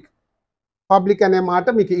 Public, public అనే మాట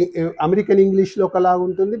మీకు అమెరికన్ ఇంగ్లీష్లో ఒకలాగా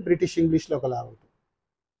ఉంటుంది, బ్రిటిష్ ఇంగ్లీష్లో ఒకలాగా ఉంటుంది.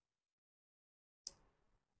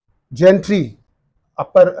 జెంట్రీ,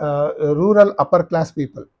 rural upper class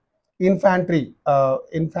people. Infantry,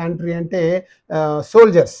 infantry అంటే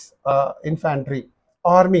సోల్జర్స్, ఇన్ఫాంట్రీ.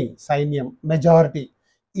 ఆర్మీ, సైన్యం. మెజారిటీ.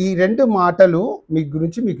 ఈ రెండు మాటలు మీ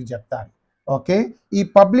గురించి మీకు చెప్తాను. ఓకే. ఈ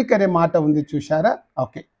పబ్లిక్ అనే మాట ఉంది చూసారా?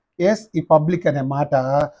 ఓకే. ఎస్, ఈ పబ్లిక్ అనే మాట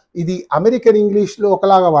ఇది అమెరికన్ ఇంగ్లీష్లో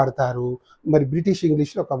ఒకలాగా వాడతారు, మరి బ్రిటిష్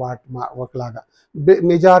ఇంగ్లీష్లో ఒకలాగా.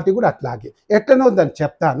 మెజారిటీ కూడా అట్లాగే. ఎట్లనో దాన్ని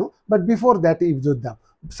చెప్తాను, బట్ బిఫోర్ దాట్ ఇవి చూద్దాం.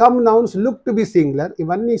 Some nouns look to be singular,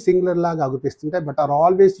 ఇవన్నీ సింగులర్ లాగా అగుపిస్తుంటాయి, but are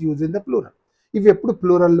always use in the plural. ఇవి ఎప్పుడు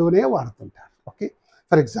ప్లూరల్లోనే వాడుతుంటారు. Okay.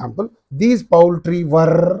 For example, these poultry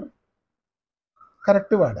were,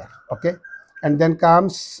 correct వాడారు. Okay. And then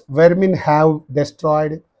comes వెర్మిన్ have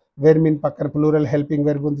destroyed. వెర్మిన్ పక్కన ప్లూరల్ హెల్పింగ్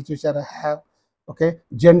వెర్బ్ ఉంది చూసారా, have. Okay.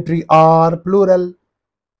 జెంట్రీ are plural.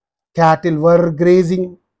 Cattle were grazing.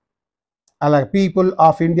 అలాగే people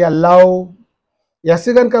of India love. Yes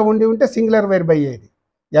కనుక ఉంటే సింగులర్ వెర్బ్ అయ్యేది,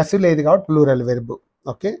 ఎస్ లేదు కాబట్టి ప్లూరల్ వెర్బ్.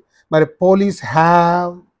 ఓకే. మరి పోలీస్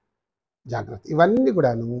హ్యావ్, జాగ్రత్త.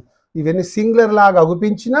 ఇవన్నీ సింగులర్ లాగా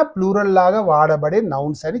అగుపించిన ప్లూరల్ లాగా వాడబడే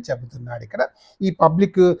నౌన్స్ అని చెబుతున్నాడు ఇక్కడ. ఈ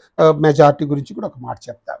పబ్లిక్ మెజారిటీ గురించి కూడా ఒక మాట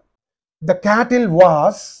చెప్తాను. ద క్యాటిల్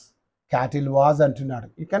వాజ్ అంటున్నాడు.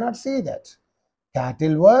 You cannot see that.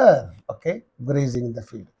 Cattle were, okay, grazing in the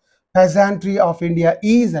field. పెజాంట్రీ of India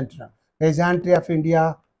is అంటున్నాడు. పెజాంట్రీ of India,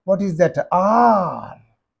 what is that? Are.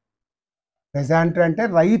 పెజాంట్రీ అంటే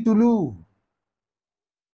రైతులు,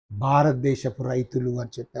 భారతదేశపు రైతులు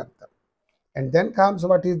అని చెప్పి అర్థం. And then comes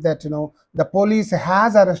what is that, the police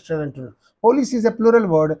has arrested అంటున్నాడు. Police is a plural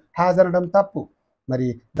word, has అనడం తప్పు. మరి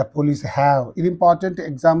ద పోలీస్ హ్యావ్, ఇది ఇంపార్టెంట్,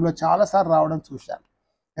 ఎగ్జామ్లో చాలాసార్లు రావడం చూశాను.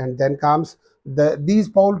 And then comes these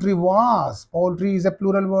poultry was. Poultry is a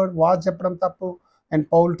plural word, was చెప్పడం తప్పు. And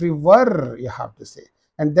poultry were you have to say.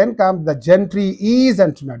 And then comes the జెంట్రీ is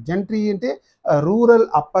అంటున్నాడు. జెంట్రీ అంటే రూరల్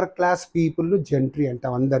అప్పర్ క్లాస్ పీపుల్ జెంట్రీ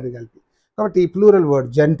అంటాం అందరిని కలిపి, కాబట్టి ఈ plural word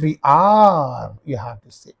జెంట్రీ are you have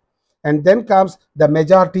to say. And then comes the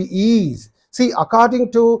majority is. C, according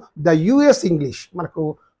to the US English, మనకు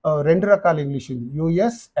రెండు రకాల ఇంగ్లీష్ ఉంది,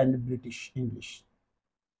 యుఎస్ అండ్ బ్రిటిష్ ఇంగ్లీష్.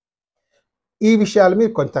 ఈ విషయాలు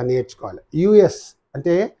మీరు కొంత నేర్చుకోవాలి. యుఎస్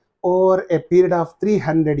అంటే over a period of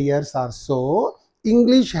 300 years or so,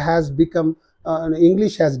 English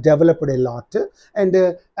has developed a lot, and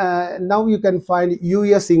now you can find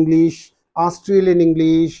US English, Australian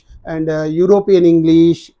English, and European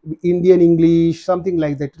English, Indian English, something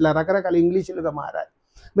like that. ఇలా రకరకాల ఇంగ్లీషులుగా మారాయి.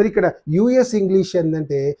 మరి ఇక్కడ యుఎస్ ఇంగ్లీష్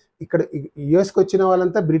ఏంటంటే, ఇక్కడ యుఎస్కి వచ్చిన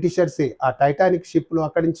వాళ్ళంతా బ్రిటిషర్సే. ఆ టైటానిక్ షిప్లో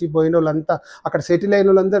అక్కడి నుంచి పోయిన వాళ్ళంతా, అక్కడ సెటిల్ అయిన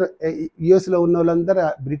వాళ్ళందరూ యుఎస్లో ఉన్న వాళ్ళందరూ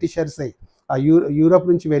బ్రిటిషర్సే, ఆ యూరోప్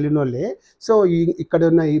నుంచి వెళ్ళిన వాళ్ళే. సో ఇక్కడ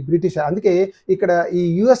ఉన్న ఈ బ్రిటిష్, అందుకే ఇక్కడ ఈ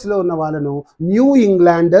యుఎస్లో ఉన్న వాళ్ళను న్యూ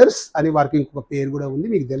ఇంగ్లాండర్స్ అని వారికి ఇంకొక పేరు కూడా ఉంది,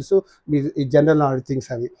 మీకు తెలుసు, మీ జనరల్ నాలెడ్జ్ థింగ్స్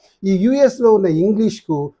అవి. ఈ యుఎస్లో ఉన్న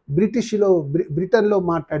ఇంగ్లీష్కు బ్రిటన్లో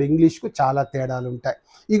మాట్లాడే ఇంగ్లీష్కు చాలా తేడాలు ఉంటాయి.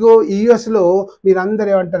 ఇగో ఈ యుఎస్లో మీరు అందరూ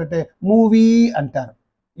ఏమంటారంటే మూవీ అంటారు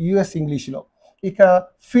యుఎస్ ఇంగ్లీష్లో, ఇక్కడ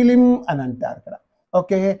ఫిలిం అని అంటారు ఇక్కడ.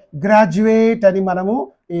 ఓకే. గ్రాడ్యుయేట్ అని మనము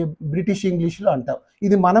ఈ బ్రిటిష్ ఇంగ్లీష్లో అంటాం.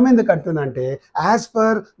 ఇది మనం ఎందుకు అంటున్నా అంటే, as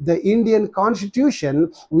per the Indian constitution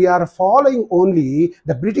we are following only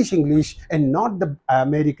the British English and not the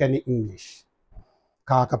American English.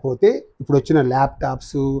 కాకపోతే ఇప్పుడు వచ్చిన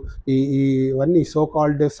ల్యాప్టాప్స్, ఇవన్నీ సో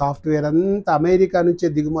కాల్డ్ సాఫ్ట్వేర్ అంతా అమెరికా నుంచే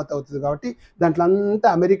దిగుమతి అవుతుంది కాబట్టి దాంట్లో అంతా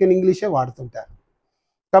అమెరికన్ ఇంగ్లీషే వాడుతుంటారు.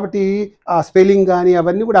 కాబట్టి ఆ స్పెల్లింగ్ కానీ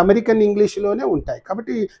అవన్నీ కూడా అమెరికన్ ఇంగ్లీష్లోనే ఉంటాయి.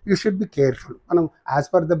 కాబట్టి యూ షుడ్ బి కేర్ఫుల్. మనం as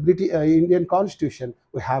per the Indian constitution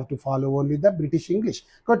we have to follow only the British English.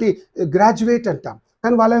 కాబట్టి గ్రాడ్యుయేట్ అంటాం,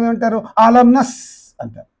 కానీ వాళ్ళు ఏమంటారు, ఆలమ్నస్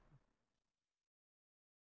అంటారు,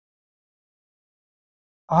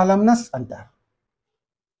 ఆలమ్నస్ అంటారు.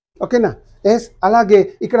 ఓకేనా? ఎస్. అలాగే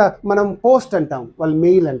ఇక్కడ మనం పోస్ట్ అంటాం, వాళ్ళు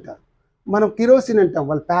మెయిల్ అంటారు. మనం కిరోసిన్ అంటాం,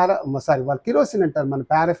 వాళ్ళు కిరోసిన్ అంటారు, మనం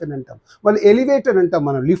పారాఫిన్ అంటాం. వాళ్ళు ఎలివేటర్ అంటాం,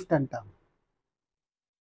 మనం లిఫ్ట్ అంటాం.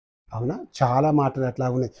 అవునా? చాలా మాటలు అట్లా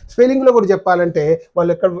ఉన్నాయి. స్పెల్లింగ్లో కూడా చెప్పాలంటే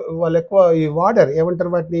వాళ్ళు ఎక్కువ ఈ వాడర్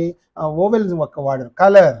ఏమంటారు వాటిని, ఓవెల్స్ ఒక్క వాడర్.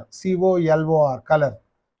 Colour, COLOR, colour,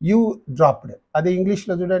 you dropped. అదే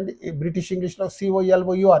ఇంగ్లీష్లో చూడండి, బ్రిటిష్ ఇంగ్లీష్లో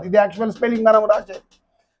COLOUR. ఇది యాక్చువల్ స్పెల్లింగ్ మనం రాసేది.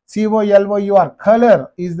 COLOUR, colour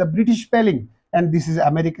is the British spelling and this is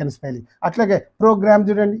American spelling. అట్లాగే ప్రోగ్రామ్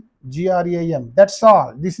చూడండి, GRAM, that's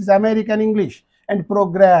all. This is American English. And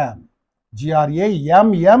programme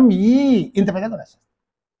GRAMME, ఇంత పెద్దగా రాశారు.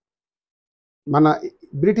 మన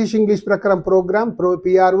బ్రిటిష్ ఇంగ్లీష్ ప్రకారం ప్రోగ్రామ్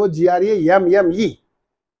PROGRAMME,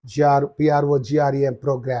 PROGRAM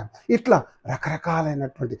ప్రోగ్రామ్. ఇట్లా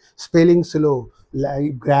రకరకాలైనటువంటి స్పెల్లింగ్స్లో,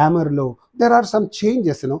 గ్రామర్లో దెర్ ఆర్ సమ్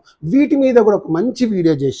చేంజెస్. వీటి మీద కూడా ఒక మంచి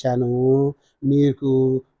వీడియో చేశాను. మీకు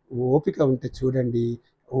ఓపిక ఉంటే చూడండి.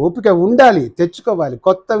 ఓపిక ఉండాలి, తెచ్చుకోవాలి.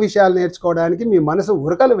 కొత్త విషయాలు నేర్చుకోవడానికి మీ మనసు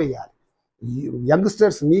ఉరకలు వేయాలి.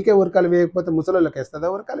 యంగ్స్టర్స్ మీకే ఉరకలు వేయకపోతే ముసలోళ్ళకి వేస్తుందా?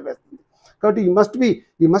 ఉరకలు వేస్తుంది. కాబట్టి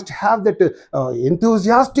you must have that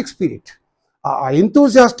enthusiastic spirit. ఆ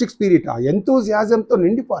ఎంతూజియాజంతో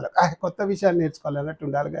నిండిపోవాలి. కొత్త విషయాలు నేర్చుకోవాలి అన్నట్టు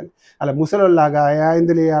ఉండాలి. కానీ అలా ముసలోళ్ళలాగా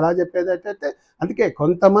ఇందులో అలా చెప్పేదైతే, అందుకే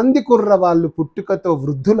కొంతమంది కుర్ర వాళ్ళు పుట్టుకతో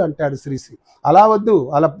వృద్ధులు అంటాడు శ్రీశ్రీ. అలా వద్దు.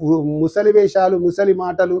 అలా ముసలి వేషాలు, ముసలి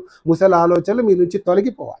మాటలు, ముసలి ఆలోచనలు మీ నుంచి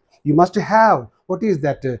తొలగిపోవాలి. You must have what is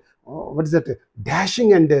that dashing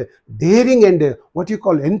and daring and what you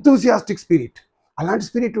call enthusiastic spirit. అలాంటి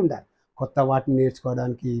స్పిరిట్ ఉండాలి. కొత్త వాటిని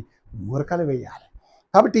నేర్చుకోవడానికి మురకలు వేయాలి.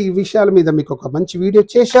 కాబట్టి ఈ విషయాల మీద మీకు ఒక మంచి వీడియో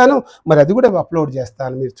చేశాను. మరి అది కూడా అప్లోడ్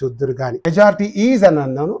చేస్తాను, మీరు చూద్దరు. కానీ మెజారిటీ ఈజ్ అని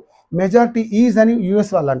అన్నాను. మెజారిటీ ఈజ్ అని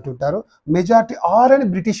యూఎస్ వాళ్ళు అంటుంటారు. మెజారిటీ ఆర్ అని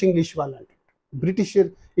బ్రిటిష్ ఇంగ్లీష్ వాళ్ళు అంటుంటారు. బ్రిటిష్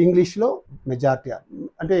ఇంగ్లీష్లో మెజారిటీ ఆర్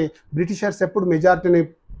అంటే బ్రిటిషర్స్ ఎప్పుడు మెజారిటీని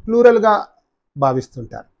ప్లూరల్గా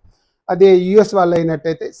భావిస్తుంటారు. అదే యుఎస్ వాళ్ళు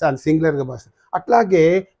అయినట్టయితే సింగులర్గా భావిస్తారు. అట్లాగే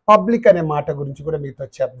పబ్లిక్ అనే మాట గురించి కూడా మీతో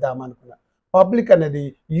చెప్దామనుకున్నాను. పబ్లిక్ అనేది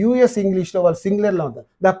యుఎస్ ఇంగ్లీష్లో వాళ్ళు సింగులర్లో ఉంటారు.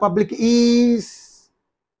 The public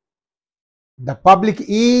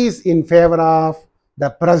is in favour of the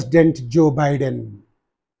president Joe Biden.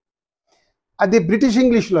 అదే బ్రిటిష్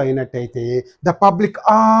ఇంగ్లీష్లో అయినట్టయితే ద పబ్లిక్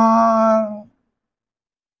ఆర్.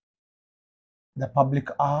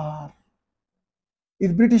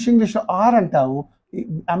 ఇది బ్రిటిష్ ఇంగ్లీష్లో ఆర్ అంటాము,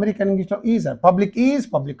 అమెరికన్ ఇంగ్లీష్లో ఈజ్. Public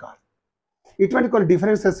are. ఇటువంటి కొన్ని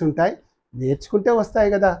డిఫరెన్సెస్ ఉంటాయి, నేర్చుకుంటే వస్తాయి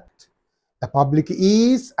కదా. The public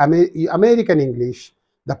is American English,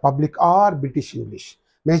 the public are British English.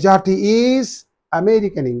 Majority is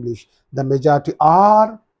American English, the majority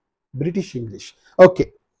are British English. Okay.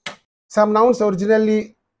 Some nouns originally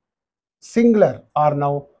singular are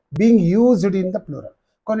now being used in the plural.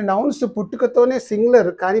 కొన్ని nouns పుట్టుకతోనే singular,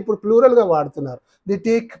 కానీ ఇప్పుడు ప్లూరల్గా వాడుతున్నారు. They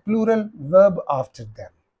take plural verb after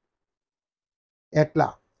them. ఎట్లా?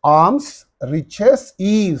 Arms, riches,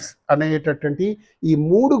 Eve's అనేటటువంటి ఈ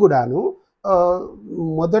మూడు కూడాను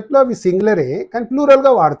మొదట్లో అవి సింగులరే, కానీ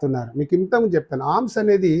ప్లూరల్గా వాడుతున్నారు. మీకు ఇంతకుముందు చెప్పాను, ఆర్మ్స్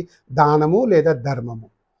అనేది దానము లేదా ధర్మము.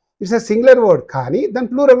 ఇట్స్ ఎ సింగులర్ వర్డ్, కానీ దాన్ని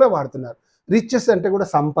ప్లూరల్గా వాడుతున్నారు. రిచెస్ అంటే కూడా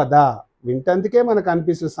సంపద. వింటందుకే మనకు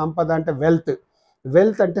అనిపిస్తుంది సంపద అంటే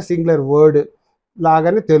వెల్త్ అంటే సింగులర్ వర్డ్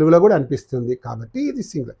లాగానే తెలుగులో కూడా అనిపిస్తుంది, కాబట్టి ఇది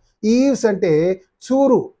సింగులర్. ఈవ్స్ అంటే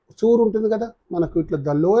చూరు ఉంటుంది కదా మనకు, ఇట్లా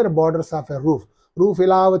the lower borders of a roof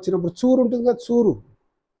ఇలా వచ్చినప్పుడు చూరు ఉంటుంది కదా. చూరు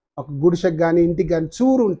ఒక గుడిసెకి కానీ ఇంటికి కానీ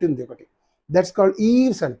చూరు ఉంటుంది ఒకటి, దట్స్ కాల్డ్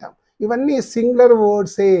ఈవ్స్ అంటాం. ఇవన్నీ సింగులర్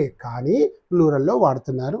వర్డ్సే, కానీ ప్లూరల్లో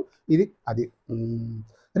వాడుతున్నారు. ఇది అది.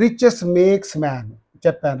 రిచెస్ మేక్స్ మ్యాన్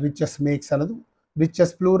చెప్పాను. రిచెస్ మేక్స్ అనదు,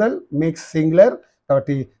 రిచెస్ ప్లూరల్, మేక్స్ సింగులర్.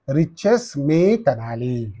 కాబట్టి రిచెస్ మేక్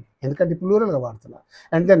అనాలి, ఎందుకంటే ప్లూరల్గా వాడుతున్నారు.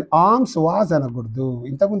 అండ్ దెన్ ఆర్మ్స్ వాజ్ అనకూడదు,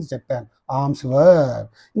 ఇంతకుముందు చెప్పాను. ఆర్మ్స్ వర్.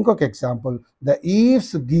 ఇంకొక example, the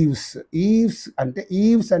Eve's gives.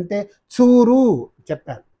 Eve's అంటే చూరు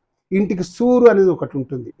చెప్పాను. ఇంటికి చూరు అనేది ఒకటి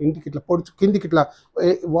ఉంటుంది, ఇంటికి ఇట్లా పొడుచు కిందికి ఇట్లా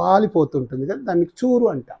వాలిపోతుంటుంది కదా, దాన్ని చూరు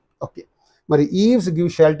అంటాం. ఓకే. మరి Eve's give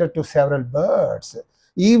shelter to several birds.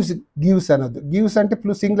 Eve's gives అనొద్దు, గివ్స్ అంటే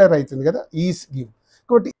సింగులర్ అవుతుంది కదా, ఈస్ గివ్.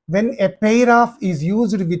 కాబట్టి when a pair of is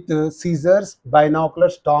used with scissors,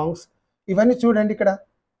 binoculars, tongs. ఇవన్నీ చూడండి ఇక్కడ,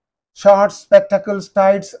 shorts, spectacles,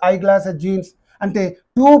 tights, I glasses, jeans. అంటే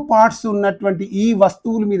 2 పార్ట్స్ ఉన్నటువంటి ఈ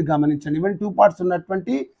వస్తువులు మీరు గమనించండి. ఇవన్నీ 2 పార్ట్స్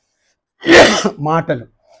ఉన్నటువంటి మాటలు.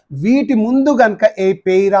 వీటి ముందు కనుక ఏ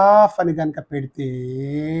పెయిర్ ఆఫ్ అని కనుక పెడితే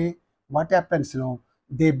what happens no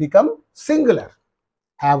they become singular.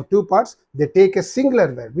 Have two parts, they take a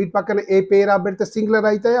singular verb. వీటి పక్కన ఏ పెయిర్ ఆఫ్ పెడితే సింగులర్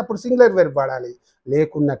అవుతాయి, అప్పుడు సింగులర్ వెర్బ్ వాడాలి.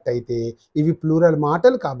 లేకున్నట్టయితే ఇవి ప్లూరల్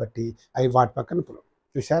మాటలు కాబట్టి అవి వాటి పక్కన ప్లూరల్.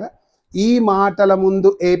 చూసారా, ఈ మాటల ముందు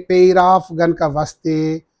ఏ పెయిర్ ఆఫ్ గనుక వస్తే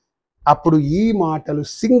అప్పుడు ఈ మాటలు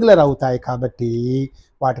సింగులర్ అవుతాయి కాబట్టి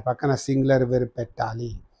వాటి పక్కన సింగులర్ వెర్బ్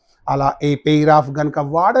పెట్టాలి. అలా ఏ పెయిర్ ఆఫ్ గనుక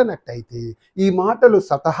వాడనట్టయితే ఈ మాటలు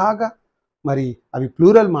స్వతహాగా మరి అవి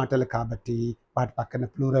ప్లూరల్ మాటలు కాబట్టి వాటి పక్కన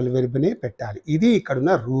ప్లూరల్ వెర్బ్నే పెట్టాలి. ఇది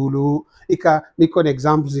ఇక్కడున్న రూలు. ఇక మీకు కొన్ని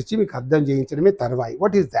ఎగ్జాంపుల్స్ ఇచ్చి మీకు అర్థం చేయించడమే తర్వాయి.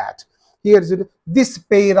 What is that? Here this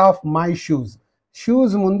pair of my shoes.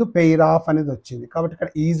 Shoes ముందు పెయిర్ ఆఫ్ అనేది వచ్చింది కాబట్టి ఇక్కడ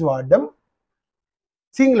ఈజ్ వాడడం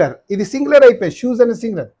సింగులర్. ఇది సింగులర్ అయిపోయి షూస్ అనే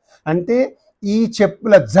సింగులర్. అంటే ఈ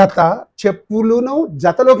చెప్పుల జత, చెప్పులను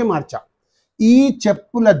జతలోకి మార్చాం. ఈ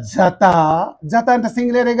చెప్పుల జత, జత అంటే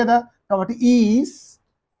సింగులరే కదా, కాబట్టి ఈజ్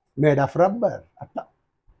మేడ్ ఆఫ్ రబ్బర్. అట్లా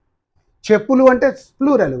చెప్పులు అంటే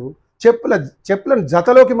ప్లూరల్, చెప్పులను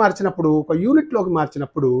జతలోకి మార్చినప్పుడు, ఒక యూనిట్లోకి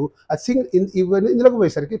మార్చినప్పుడు అది ఇందులోకి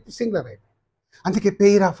పోయేసరికి సింగులర్ అయిపోయింది. అందుకే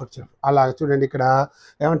పెయిర్ ఆఫ్ వచ్చాడు. అలా చూడండి ఇక్కడ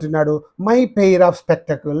ఏమంటున్నాడు, మై పెయిర్ ఆఫ్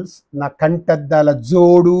స్పెక్టకల్స్, నా కంటద్దాల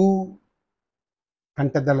జోడు,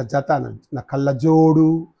 కంటద్దాల జత, నా కళ్ళ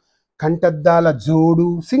జోడు, కంటద్దాల జోడు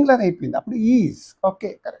సింగులర్ అయిపోయింది, అప్పుడు ఈజ్. Okay,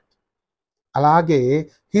 correct. అలాగే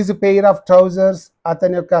హిజ్ పెయిర్ ఆఫ్ ట్రౌజర్స్,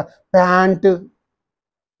 అతని యొక్క ప్యాంట్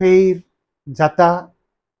పెయిర్ జత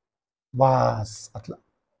వాస్. అట్లా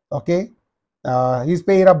okay. His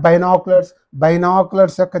pair of binoculars,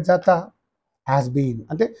 binoculars యొక్క జత హ్యాస్ బీన్.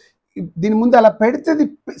 అంటే దీని ముందు అలా పెడితే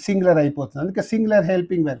సింగులర్ అయిపోతుంది, అందుకే singular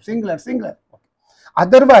helping verb, singular singular.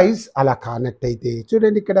 Otherwise అలా కానట్టయితే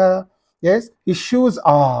చూడండి ఇక్కడ, yes his shoes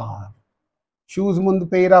are, shoes ముందు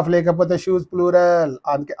పెయిర్ ఆఫ్ లేకపోతే షూస్ ప్లూరల్,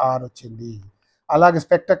 అందుకే ఆర్ వచ్చింది. అలాగే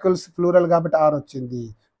స్పెక్టకల్స్ ప్లూరల్ కాబట్టి ఆర్ వచ్చింది.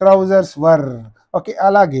 ట్రౌజర్స్ వర్. ఓకే,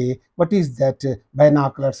 అలాగే what is that,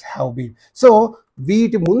 binoculars have been. So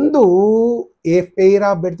వీటి ముందు ఏ పెయిర్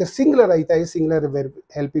ఆఫ్ పెడితే సింగులర్ అవుతాయి, సింగులర్ వెర్బ్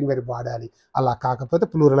హెల్పింగ్ వెర్బ్ వాడాలి. అలా కాకపోతే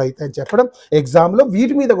ప్లూరల్ అవుతాయి అని చెప్పడం. ఎగ్జామ్లో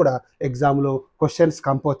వీటి మీద కూడా ఎగ్జామ్లో క్వశ్చన్స్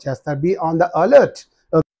కంపోజ్ చేస్తారు. Be on the alert.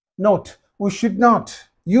 Note, we should not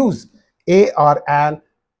use a are an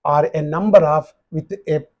or a number of with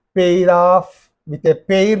a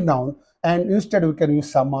pair noun, and instead we can use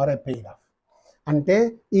some or a pair of. అంటే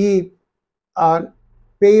ఈ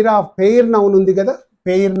pair noun ఉంది కదా,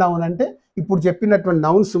 pair noun అంటే ఇప్పుడు చెప్పినటువంటి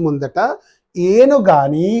nouns ముందట ఏను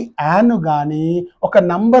కానీ యాను కానీ ఒక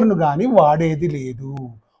నంబర్ను కానీ వాడేది లేదు.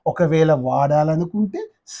 ఒకవేళ వాడాలనుకుంటే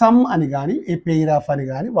సమ్ అని కానీ ఏ పెయిర్ ఆఫ్ అని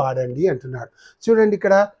కానీ వాడండి అంటున్నాడు. చూడండి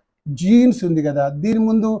ఇక్కడ జీన్స్ ఉంది కదా, దీని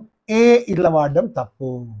ముందు ఏ ఇట్లా వాడడం తప్పు.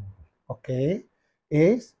 ఓకే,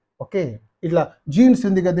 ఏస్ ఓకే, ఇట్లా జీన్స్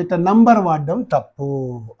ఉంది కదా, ఇట్లా నంబర్ వాడడం తప్పు.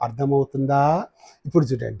 అర్థమవుతుందా? ఇప్పుడు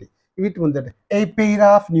చూడండి వీటి ముందట a pair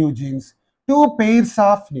of new genes, 2 pairs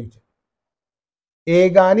of new genes. ఏ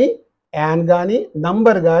కానీ యాన్ కానీ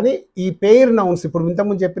నంబర్ కానీ ఈ పెయిర్ నౌన్స్ ఇప్పుడు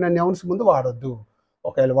ఇంతకుముందు చెప్పిన నౌన్స్ ముందు వాడొద్దు.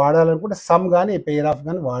 ఒకవేళ వాడాలనుకుంటే సమ్ కానీ ఏ పెయిర్ ఆఫ్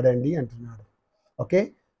కానీ వాడండి అంటున్నాడు. ఓకే,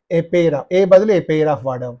 ఏ పెయిర్ ఆఫ్, ఏ బదులు ఏ పెయిర్ ఆఫ్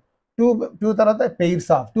వాడాం. టూ తర్వాత pairs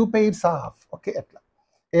of, 2 pairs of. Okay, అట్లా.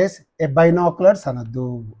 ఎస్ ఏ బైనాక్యులర్స్ అనొద్దు,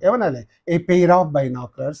 ఏమనాలి, ఏ పెయిర్ ఆఫ్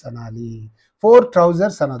బైనాక్యులర్స్ అనాలి. 4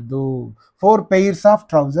 trousers అనొద్దు, 4 pairs ఆఫ్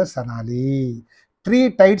ట్రౌజర్స్ అనాలి. 3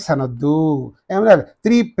 tights అనొద్దు, ఏమనాలి,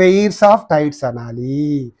 3 pairs ఆఫ్ టైట్స్ అనాలి.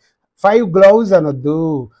 5 gloves అనొద్దు,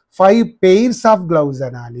 5 pairs ఆఫ్ గ్లౌజ్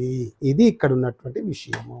అనాలి. ఇది ఇక్కడ ఉన్నటువంటి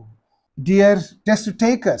విషయము. Dear test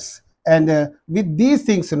takers, and with these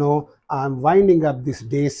things I'm winding up this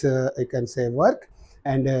day's I can say work,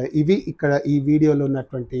 and ఇవి ఇక్కడ ఈ వీడియోలో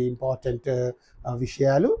ఉన్నటువంటి ఇంపార్టెంట్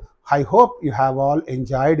విషయాలు. I hope you have all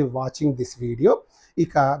enjoyed watching this video.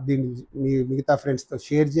 ఇక దీన్ని మీ మిగతా ఫ్రెండ్స్తో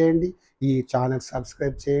షేర్ చేయండి, ఈ ఛానల్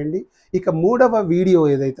సబ్స్క్రైబ్ చేయండి. ఇక 3వ వీడియో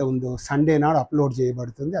ఏదైతే ఉందో సండే నాడు అప్లోడ్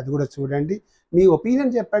చేయబడుతుంది, అది కూడా చూడండి. మీ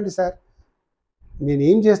ఒపీనియన్ చెప్పండి సార్,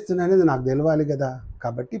 నేనేం చేస్తున్నా అనేది నాకు తెలవాలి కదా.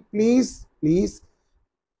 కాబట్టి please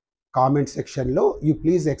comment section lo you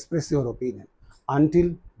please express your opinion. Until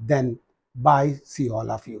then, bye, see all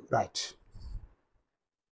of you, right.